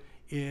pepper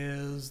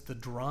is the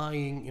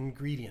drying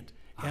ingredient.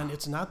 And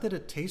it's not that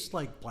it tastes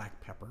like black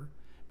pepper,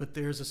 but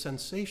there's a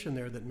sensation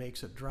there that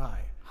makes it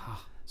dry.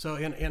 So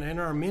in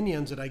our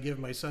Minions, and I give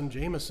my son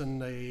Jameson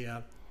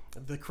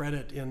the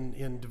credit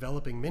in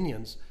developing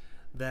Minions,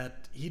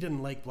 that he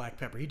didn't like black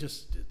pepper. He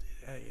just,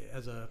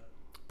 as a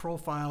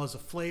profile, as a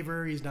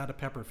flavor, he's not a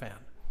pepper fan.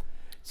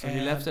 So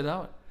you left it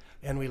out?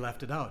 and we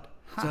left it out.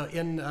 So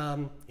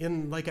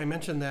in like I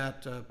mentioned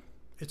that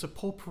it's a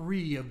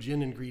potpourri of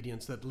gin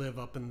ingredients that live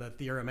up in the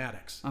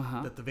aromatics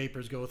that the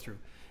vapors go through.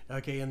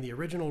 Okay, in the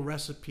original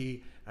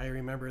recipe, I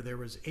remember there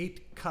was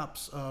 8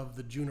 cups of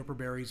the juniper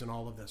berries and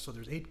all of this. So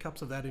there's 8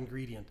 cups of that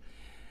ingredient.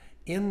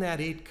 In that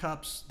 8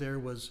 cups, there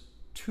was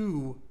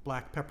 2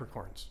 black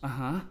peppercorns.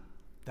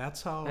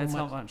 That's how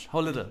much. How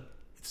little?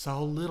 It's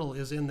how little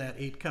is in that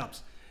 8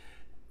 cups.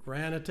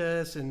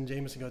 Granitas and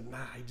Jameson go,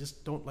 nah, I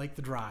just don't like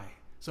the dry.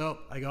 So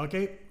I go,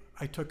 okay.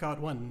 I took out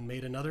one and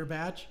made another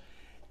batch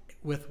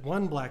with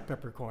 1 black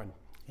peppercorn.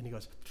 And he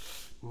goes,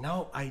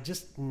 no, I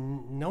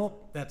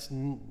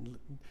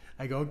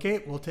go,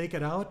 okay, we'll take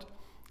it out.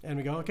 And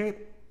we go, okay,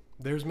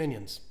 there's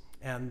Minions.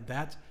 And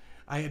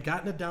I had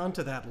gotten it down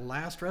to that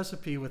last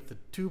recipe with the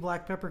 2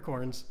 black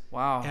peppercorns.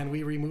 Wow. And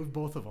we removed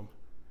both of them.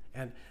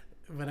 And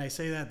when I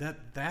say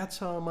that's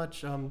how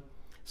much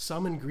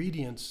some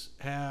ingredients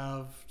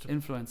have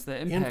influence, the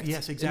impact.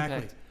 Yes,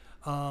 exactly.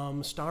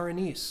 Star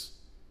anise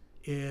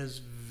is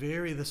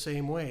very the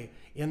same way.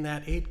 In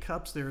that 8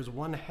 cups, there's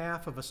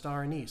 1/2 of a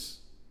star anise.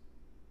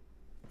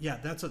 Yeah,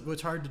 that's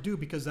what's hard to do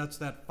because that's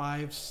that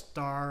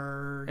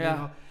 5-star. Yeah. You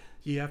know,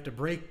 you have to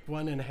break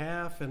one in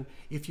half, and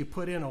if you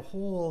put in a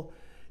whole,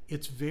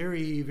 it's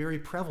very, very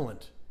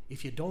prevalent.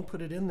 If you don't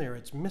put it in there,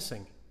 it's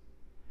missing.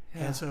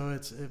 Yeah. And so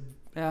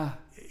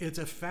it's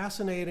a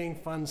fascinating,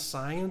 fun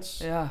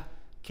science. Yeah.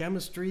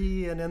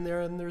 Chemistry, and then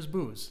there's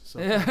booze. So.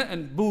 Yeah,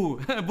 and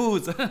booze.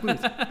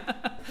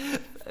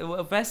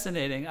 Well,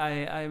 fascinating.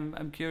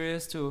 I'm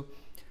curious to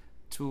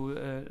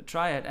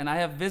try it, and I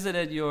have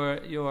visited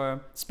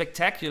your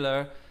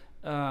spectacular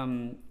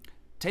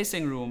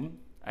tasting room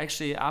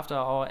actually after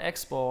our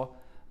expo.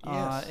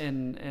 Yes.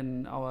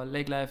 In our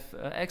Lake Life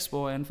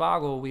Expo in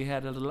Fargo, we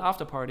had a little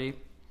after party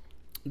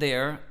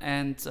there,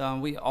 and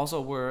we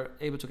also were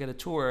able to get a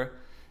tour.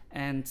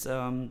 And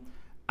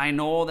I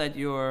know that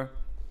your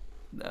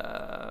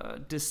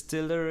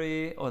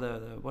distillery, or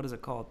the what is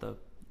it called, the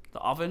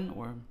oven,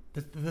 or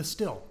the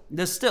still.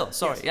 The still,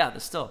 sorry, yes. yeah, the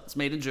still. It's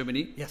made in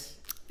Germany. Yes.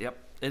 Yep.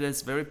 It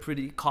is very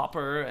pretty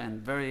copper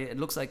and it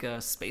looks like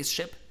a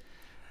spaceship.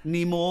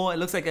 Nemo. It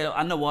looks like an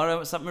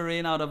underwater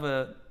submarine out of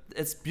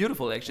it's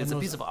beautiful actually. It's a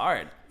piece of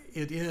art.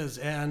 It is,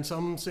 and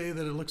some say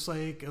that it looks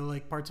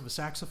like parts of a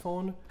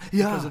saxophone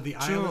because of the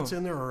eyelets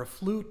in there, or a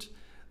flute.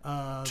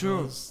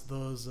 True.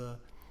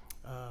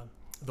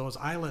 Those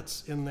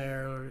eyelets in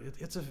there.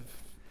 It's a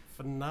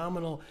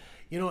phenomenal.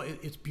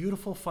 It's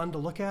beautiful, fun to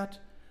look at,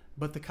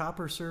 but the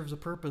copper serves a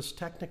purpose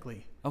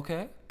technically.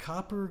 Okay.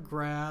 Copper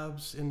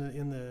grabs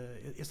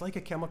it's like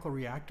a chemical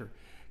reactor.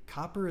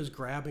 Copper is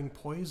grabbing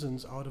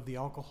poisons out of the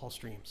alcohol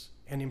streams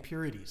and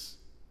impurities.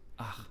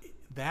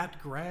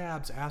 That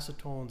grabs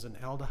acetones and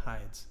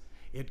aldehydes.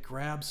 It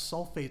grabs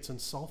sulfates and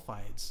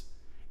sulfides.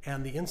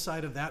 And the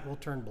inside of that will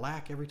turn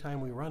black every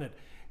time we run it,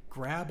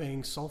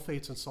 grabbing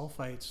sulfates and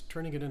sulfites,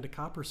 turning it into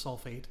copper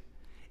sulfate,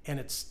 and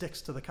it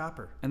sticks to the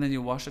copper. And then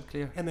you wash it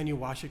clear. And then you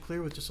wash it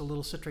clear with just a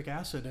little citric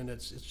acid, and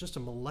it's just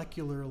a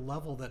molecular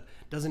level that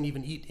doesn't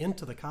even eat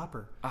into the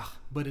copper.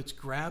 But it's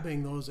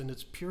grabbing those, and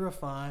it's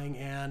purifying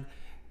and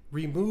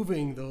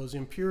removing those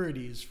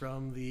impurities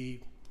from the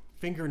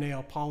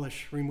fingernail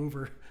polish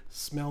remover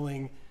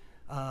smelling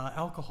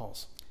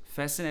alcohols.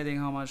 Fascinating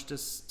how much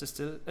this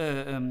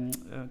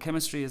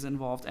chemistry is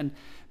involved, and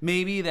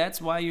maybe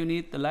that's why you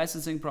need the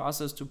licensing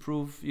process to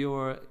prove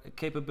your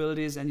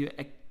capabilities and your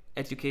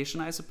education,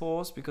 I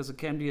suppose, because it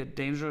can be a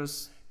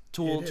dangerous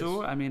tool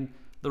too. I mean,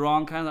 the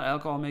wrong kind of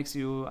alcohol makes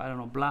you, I don't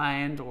know,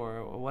 blind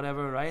or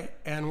whatever, right?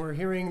 And we're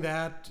hearing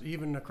that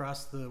even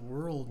across the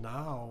world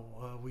now.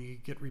 We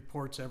get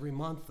reports every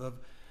month of,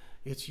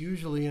 it's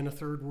usually in a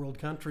third world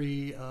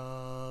country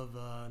of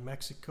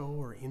Mexico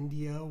or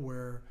India,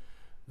 where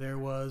there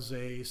was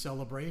a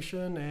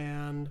celebration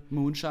and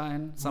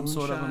moonshine,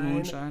 sort of a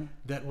moonshine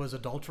that was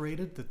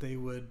adulterated, that they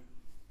would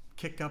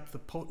kick up the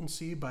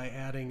potency by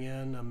adding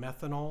in a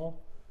methanol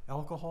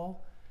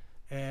alcohol.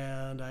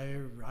 And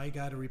I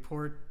got a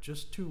report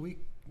just 2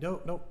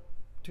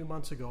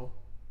 months ago.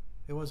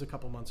 It was a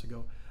couple months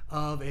ago,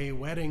 of a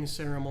wedding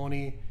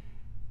ceremony,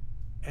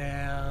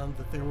 and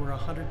that there were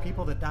 100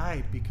 people that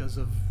died because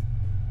of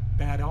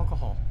bad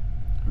alcohol.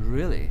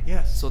 Really?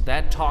 Yes. So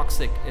that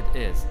toxic it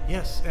is.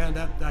 Yes, and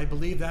that I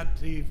believe that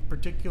the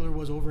particular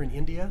was over in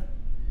India.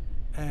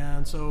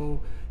 And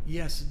so,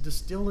 yes,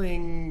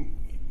 distilling,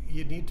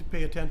 you need to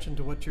pay attention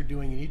to what you're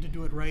doing. You need to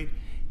do it right.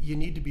 You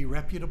need to be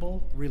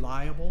reputable,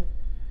 reliable,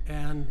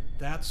 and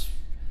that's,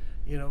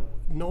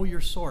 know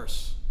your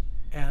source.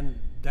 And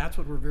that's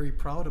what we're very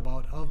proud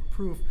about of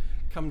Proof.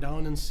 Come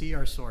down and see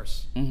our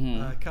source.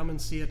 Mm-hmm. Come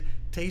and see it.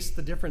 Taste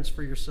the difference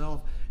for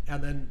yourself,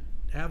 and then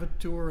have a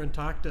tour and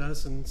talk to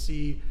us and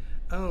see,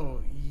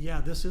 oh, yeah,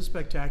 this is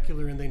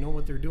spectacular, and they know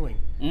what they're doing.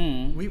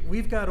 Mm.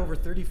 We've got over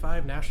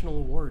 35 national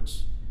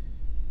awards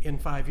in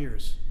 5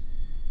 years.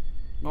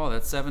 Oh,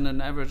 that's 7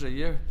 on average a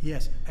year.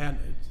 Yes, and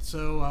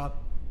so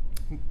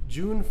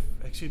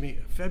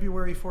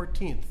February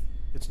 14th,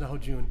 it's now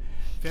June.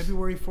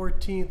 February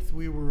 14th,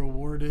 we were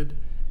awarded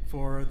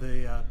for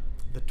the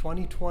the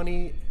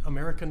 2020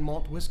 American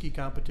Malt Whiskey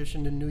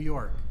Competition in New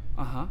York.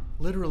 Uh-huh.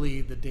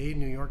 Literally the day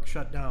New York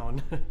shut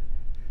down.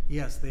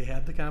 Yes, they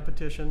had the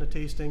competition, a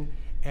tasting,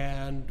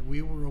 and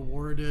we were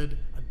awarded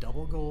a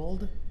double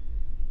gold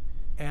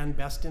and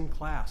best in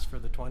class for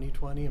the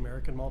 2020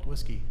 American Malt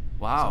Whiskey.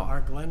 Wow. So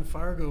our Glen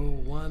Fargo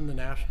won the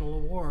national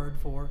award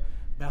for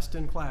best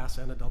in class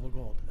and a double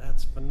gold.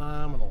 That's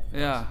phenomenal.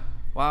 Yeah.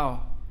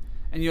 Wow.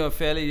 And you're a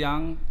fairly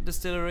young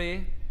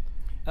distillery.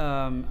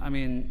 I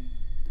mean,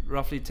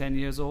 roughly 10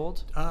 years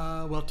old.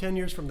 Well, 10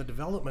 years from the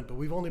development, but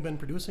we've only been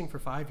producing for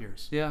 5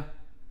 years. Yeah.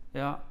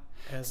 Yeah.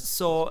 As-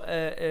 So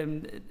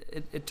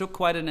it took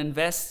quite an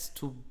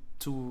invest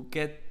to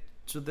get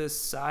to this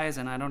size,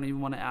 and I don't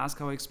even want to ask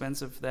how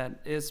expensive that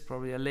is.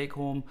 Probably a lake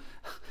home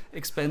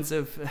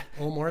expensive.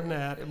 Oh, more than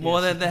that. More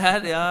yes. than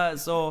that, yeah.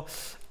 So,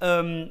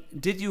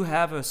 did you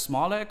have a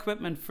smaller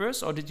equipment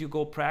first, or did you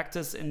go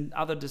practice in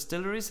other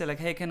distilleries? Say like,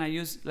 hey, can I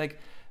use like,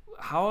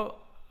 how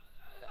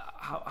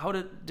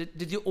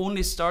did you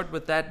only start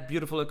with that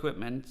beautiful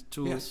equipment?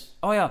 To Yes.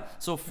 Oh yeah.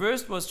 So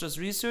first was just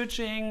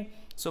researching.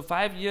 So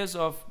 5 years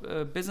of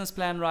business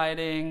plan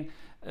writing,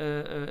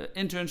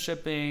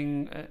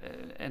 internshiping,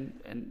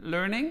 and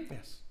learning.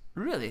 Yes.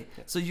 Really?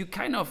 So you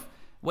kind of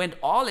went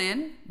all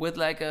in with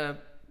like a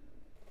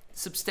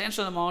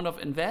substantial amount of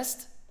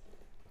invest,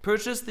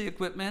 purchased the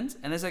equipment,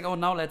 and it's like, oh,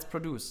 now let's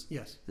produce.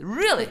 Yes.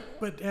 Really?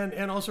 But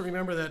and also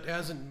remember that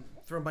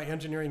from my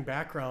engineering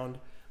background,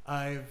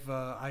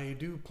 I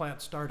do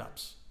plant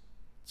startups,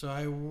 so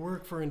I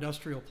work for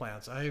industrial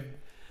plants.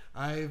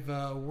 I've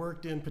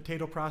worked in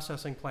potato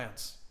processing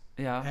plants.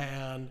 Yeah.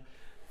 And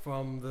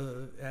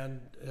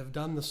have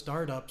done the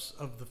startups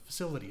of the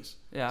facilities.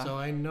 Yeah. So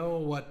I know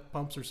what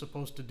pumps are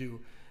supposed to do,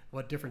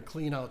 what different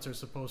cleanouts are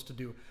supposed to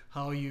do,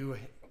 how you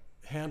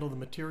handle the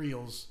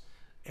materials,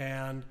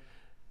 and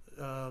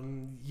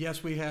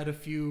yes, we had a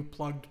few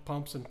plugged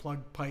pumps and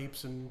plugged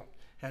pipes, and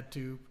had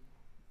to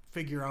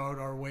figure out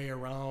our way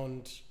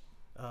around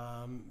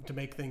to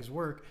make things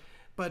work.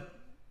 But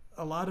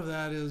a lot of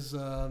that is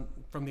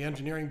from the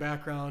engineering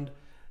background.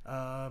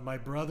 My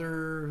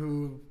brother,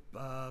 who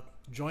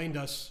joined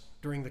us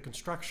during the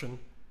construction,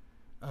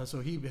 so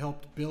he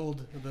helped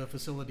build the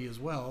facility as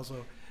well.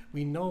 So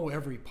we know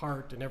every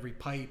part and every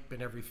pipe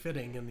and every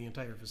fitting in the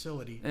entire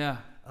facility. Yeah.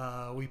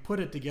 We put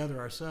it together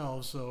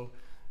ourselves. So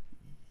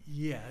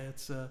yeah,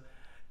 it's a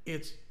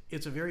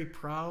very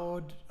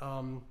proud,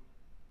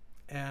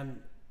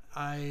 and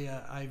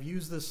I've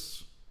used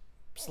this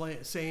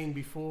saying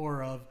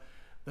before of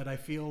that I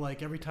feel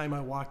like every time I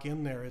walk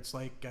in there, it's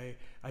like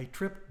I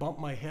trip, bump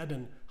my head,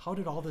 and how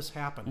did all this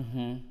happen?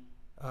 Mm-hmm.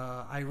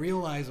 I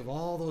realize of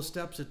all those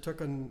steps, it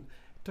took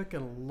a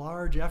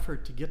large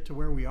effort to get to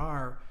where we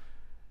are.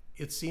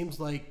 It seems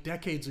like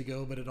decades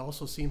ago, but it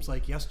also seems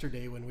like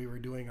yesterday when we were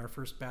doing our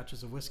first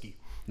batches of whiskey.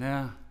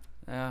 Yeah.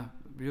 Yeah.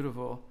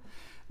 Beautiful.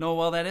 No,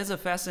 well, that is a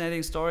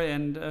fascinating story,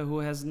 and who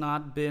has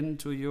not been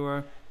to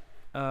your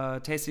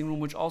tasting room,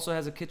 which also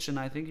has a kitchen,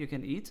 I think you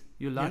can eat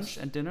your lunch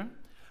Yes. and dinner?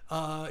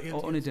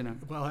 Only dinner?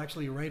 Well,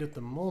 actually, right at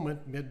the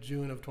moment,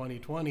 mid-June of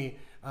 2020,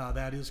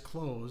 that is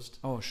closed.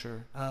 Oh,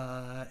 sure.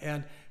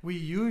 And we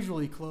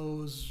usually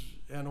close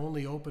and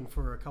only open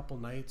for a couple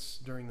nights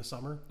during the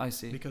summer. I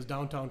see. Because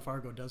downtown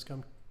Fargo does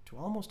come to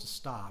almost a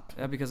stop.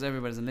 Yeah, because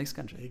everybody's in Lakes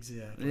Country.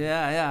 Exactly.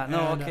 Yeah.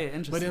 No, And, okay,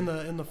 interesting.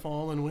 But in the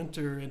fall and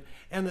winter,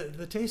 and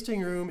the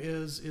tasting room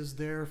is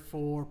there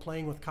for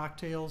playing with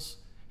cocktails,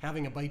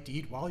 having a bite to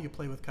eat while you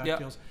play with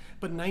cocktails.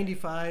 But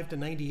 95 to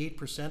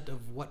 98%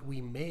 of what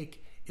we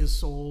make is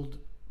sold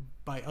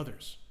by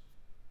others.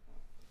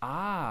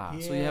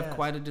 So you have Yes.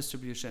 quite a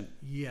distribution.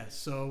 Yes,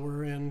 so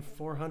we're in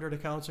 400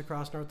 accounts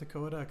across North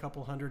Dakota, a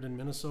couple hundred in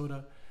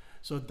Minnesota.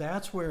 So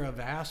that's where a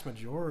vast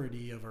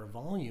majority of our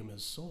volume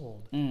is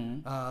sold.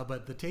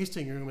 But the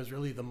tasting room is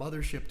really the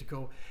mothership to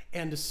go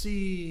and to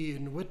see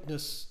and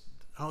witness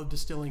how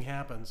distilling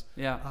happens.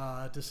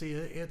 Yeah. To see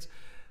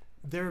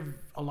there are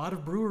a lot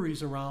of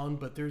breweries around,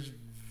 but there's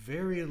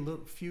very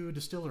few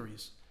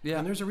distilleries. Yeah.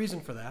 And there's a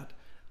reason for that.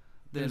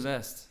 They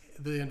invest.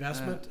 The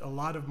investment, a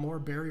lot of more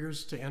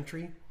barriers to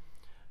entry,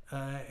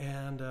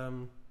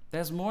 and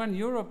There's more in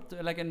Europe,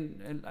 like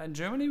in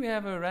Germany, we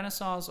have a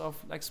renaissance of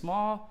like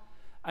small,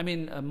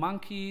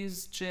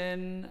 Monkey's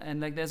Gin,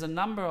 and like there's a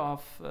number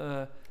of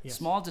Yes.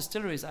 small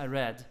distilleries I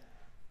read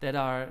that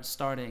are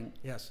starting.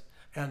 yes.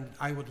 And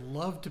I would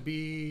love to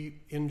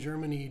be in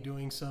Germany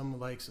doing some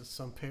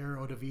pear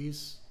eau de vie,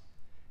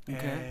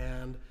 Okay.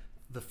 and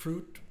the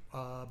fruit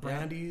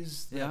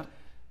brandies. Yeah. That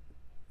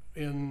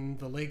in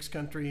the Lakes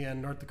Country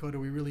and North Dakota,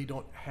 we really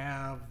don't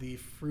have the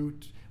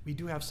fruit. We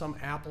do have some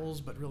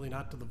apples, but really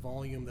not to the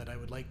volume that I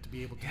would like to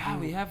be able to Yeah, do.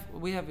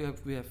 we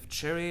have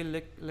cherry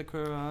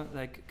liqueur,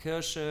 like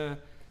Kirsche,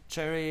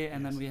 cherry,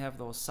 and then we have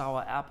those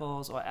sour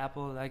apples or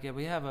apple.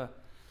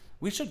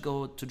 We should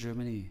go to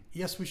Germany.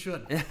 Yes, we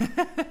should.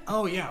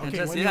 Oh yeah, And okay.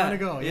 just- When do you want to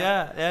go?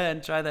 Yeah,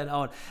 and try that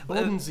out.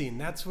 Bodensee.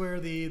 That's where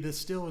the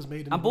still was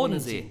made in Am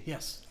Bodensee?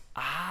 Yes.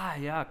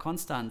 Yeah,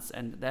 Konstanz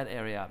and that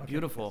area. Okay,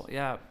 Beautiful.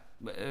 Yeah.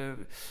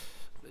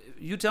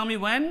 you tell me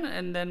when,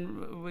 and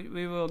then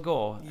we will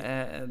go.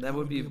 That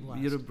would be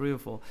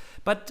beautiful.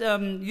 But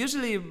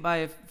usually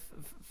my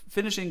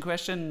finishing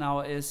question now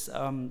is,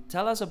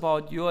 tell us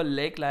about your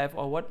lake life,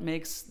 or what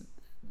makes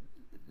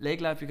lake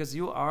life, because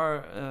you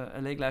are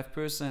a lake life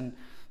person.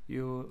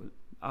 You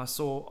are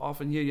so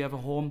often here, you have a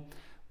home.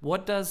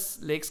 What does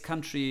Lakes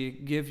Country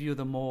give you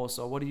the most,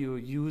 or what do you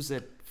use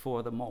it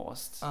for the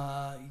most?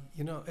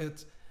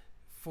 It's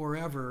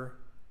forever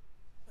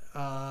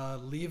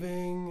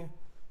leaving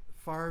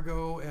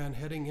Fargo and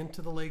heading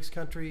into the Lakes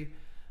Country,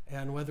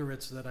 and whether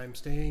it's that I'm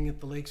staying at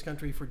the Lakes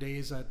Country for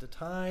days at a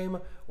time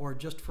or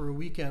just for a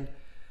weekend,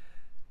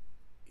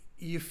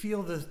 you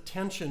feel the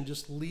tension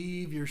just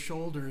leave your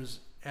shoulders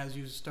as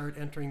you start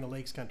entering the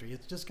Lakes Country.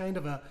 It's just kind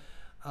of a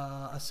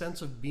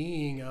sense of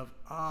being of,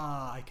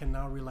 I can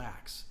now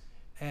relax.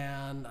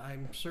 And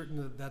I'm certain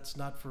that that's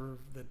not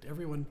that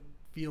everyone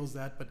feels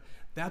that, but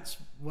that's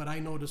what I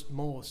noticed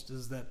most,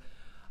 is that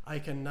I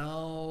can now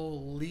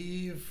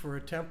leave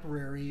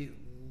the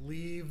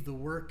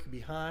work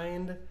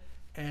behind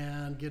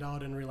and get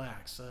out and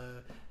relax.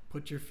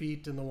 Put your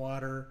feet in the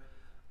water.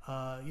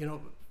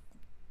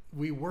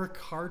 We work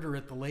harder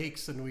at the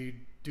lakes than we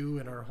do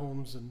in our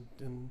homes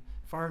in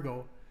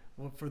Fargo,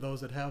 for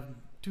those that have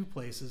two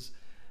places,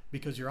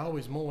 because you're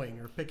always mowing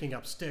or picking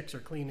up sticks or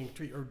cleaning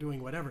tree or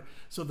doing whatever.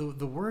 So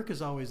the work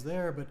is always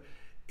there, but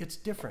it's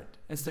different.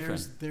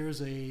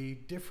 There's a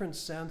different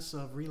sense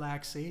of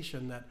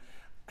relaxation that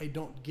I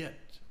don't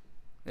get.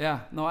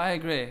 Yeah, no, I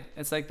agree.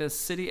 It's like the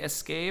city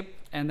escape,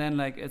 and then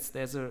like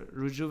there's a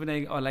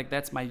rejuvenating, or like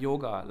that's my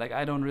yoga. Like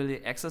I don't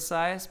really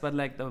exercise, but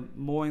like the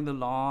mowing the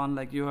lawn,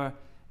 like you're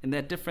in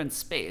that different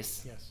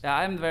space. Yes. Yeah,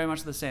 I'm very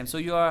much the same. So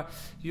you have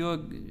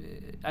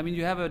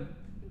a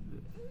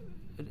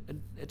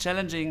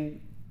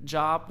challenging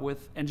job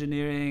with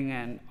engineering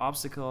and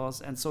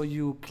obstacles, and so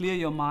you clear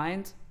your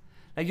mind.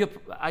 Like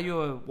are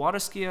you a water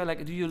skier?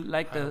 Like, do you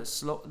like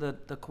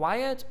the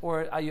quiet,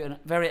 or are you a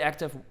very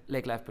active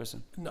lake life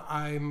person? No,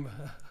 I'm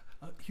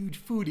a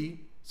huge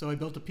foodie, so I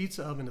built a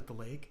pizza oven at the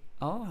lake.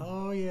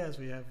 Oh yes,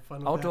 we have fun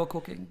with outdoor that.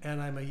 Cooking. And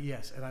I'm a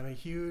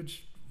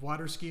huge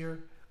water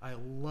skier. I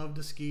love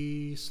to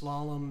ski,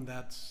 slalom.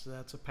 That's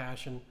a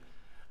passion.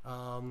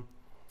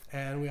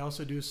 And we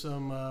also do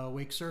some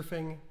wake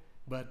surfing,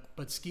 but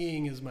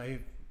skiing is a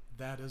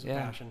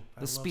passion. I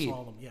love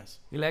slalom. Yes.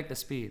 You like the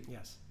speed.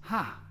 Yes.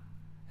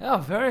 Oh,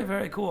 very,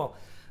 very cool.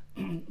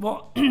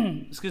 Well,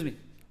 excuse me.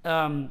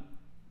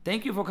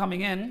 Thank you for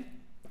coming in.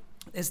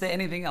 Is there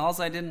anything else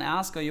I didn't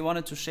ask or you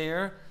wanted to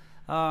share?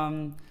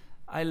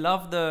 I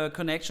love the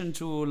connection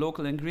to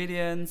local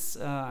ingredients.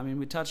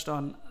 We touched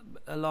on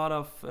a lot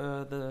of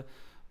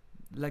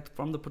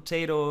from the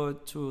potato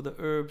to the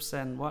herbs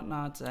and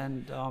whatnot.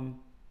 And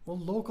well,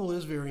 local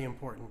is very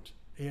important.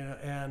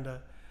 And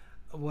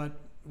what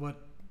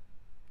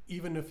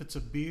even if it's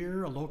a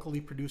beer, a locally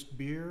produced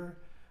beer.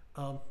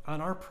 On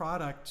our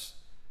products,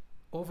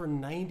 over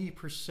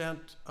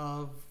 90%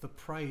 of the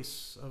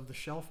price, of the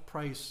shelf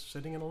price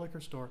sitting in a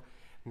liquor store,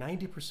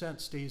 90%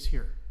 stays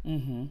here.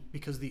 Mm-hmm.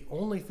 Because the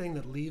only thing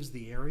that leaves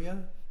the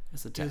area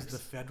is the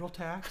federal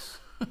tax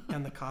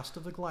and the cost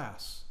of the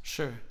glass.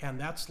 Sure. And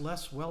that's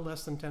less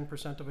than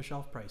 10% of a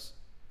shelf price.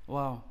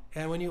 Wow.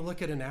 And when you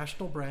look at a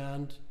national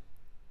brand,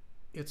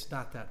 it's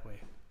not that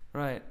way.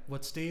 Right.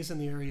 What stays in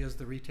the area is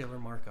the retailer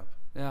markup.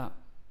 Yeah,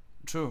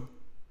 true.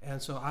 And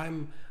so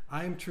I'm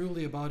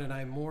truly about, and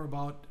I'm more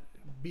about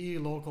be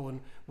local, and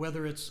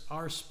whether it's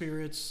our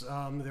spirits,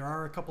 there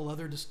are a couple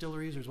other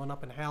distilleries. There's one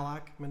up in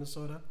Hallock,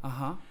 Minnesota.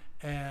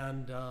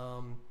 And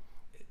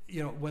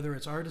whether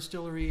it's our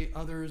distillery,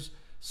 others,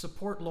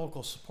 support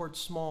local, support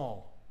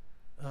small,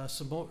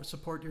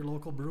 support your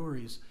local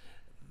breweries.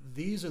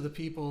 These are the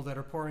people that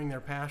are pouring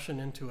their passion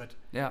into it,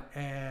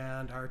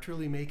 and are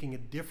truly making a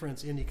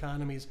difference in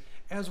economies,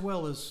 as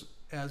well as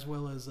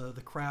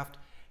the craft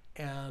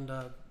and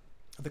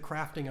the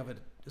crafting of it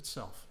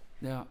itself.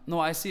 Yeah, no,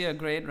 I see a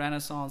great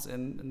renaissance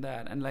in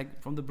that, and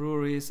like from the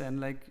breweries and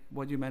like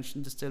what you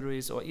mentioned,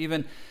 distilleries, or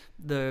even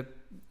the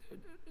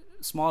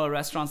smaller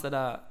restaurants that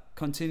are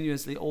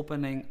continuously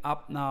opening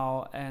up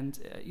now, and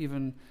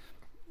even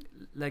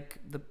like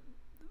the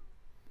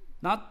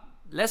not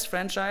less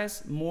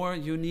franchise, more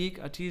unique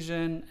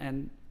artisan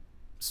and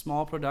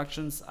small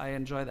productions. I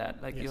enjoy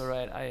that. Like, yes. You're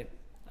right.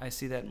 I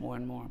see that more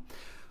and more.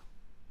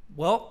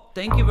 Well,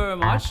 thank you very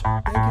much.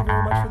 Thank you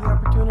very much for the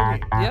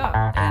opportunity.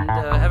 Yeah, and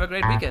have a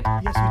great weekend.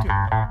 Yes, you too.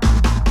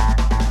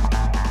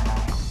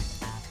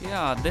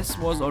 Yeah, this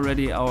was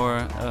already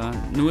our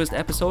newest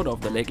episode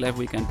of the Lake Life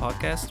Weekend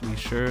podcast. We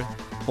sure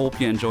hope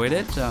you enjoyed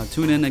it.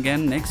 Tune in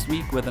again next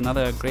week with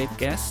another great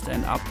guest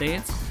and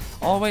updates.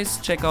 Always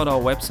check out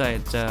our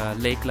website,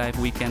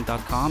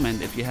 lakelifeweekend.com,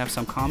 and if you have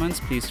some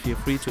comments, please feel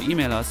free to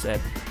email us at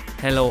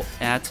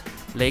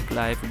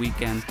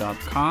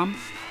hello@lakelifeweekend.com.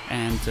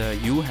 And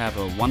you have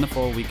a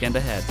wonderful weekend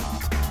ahead.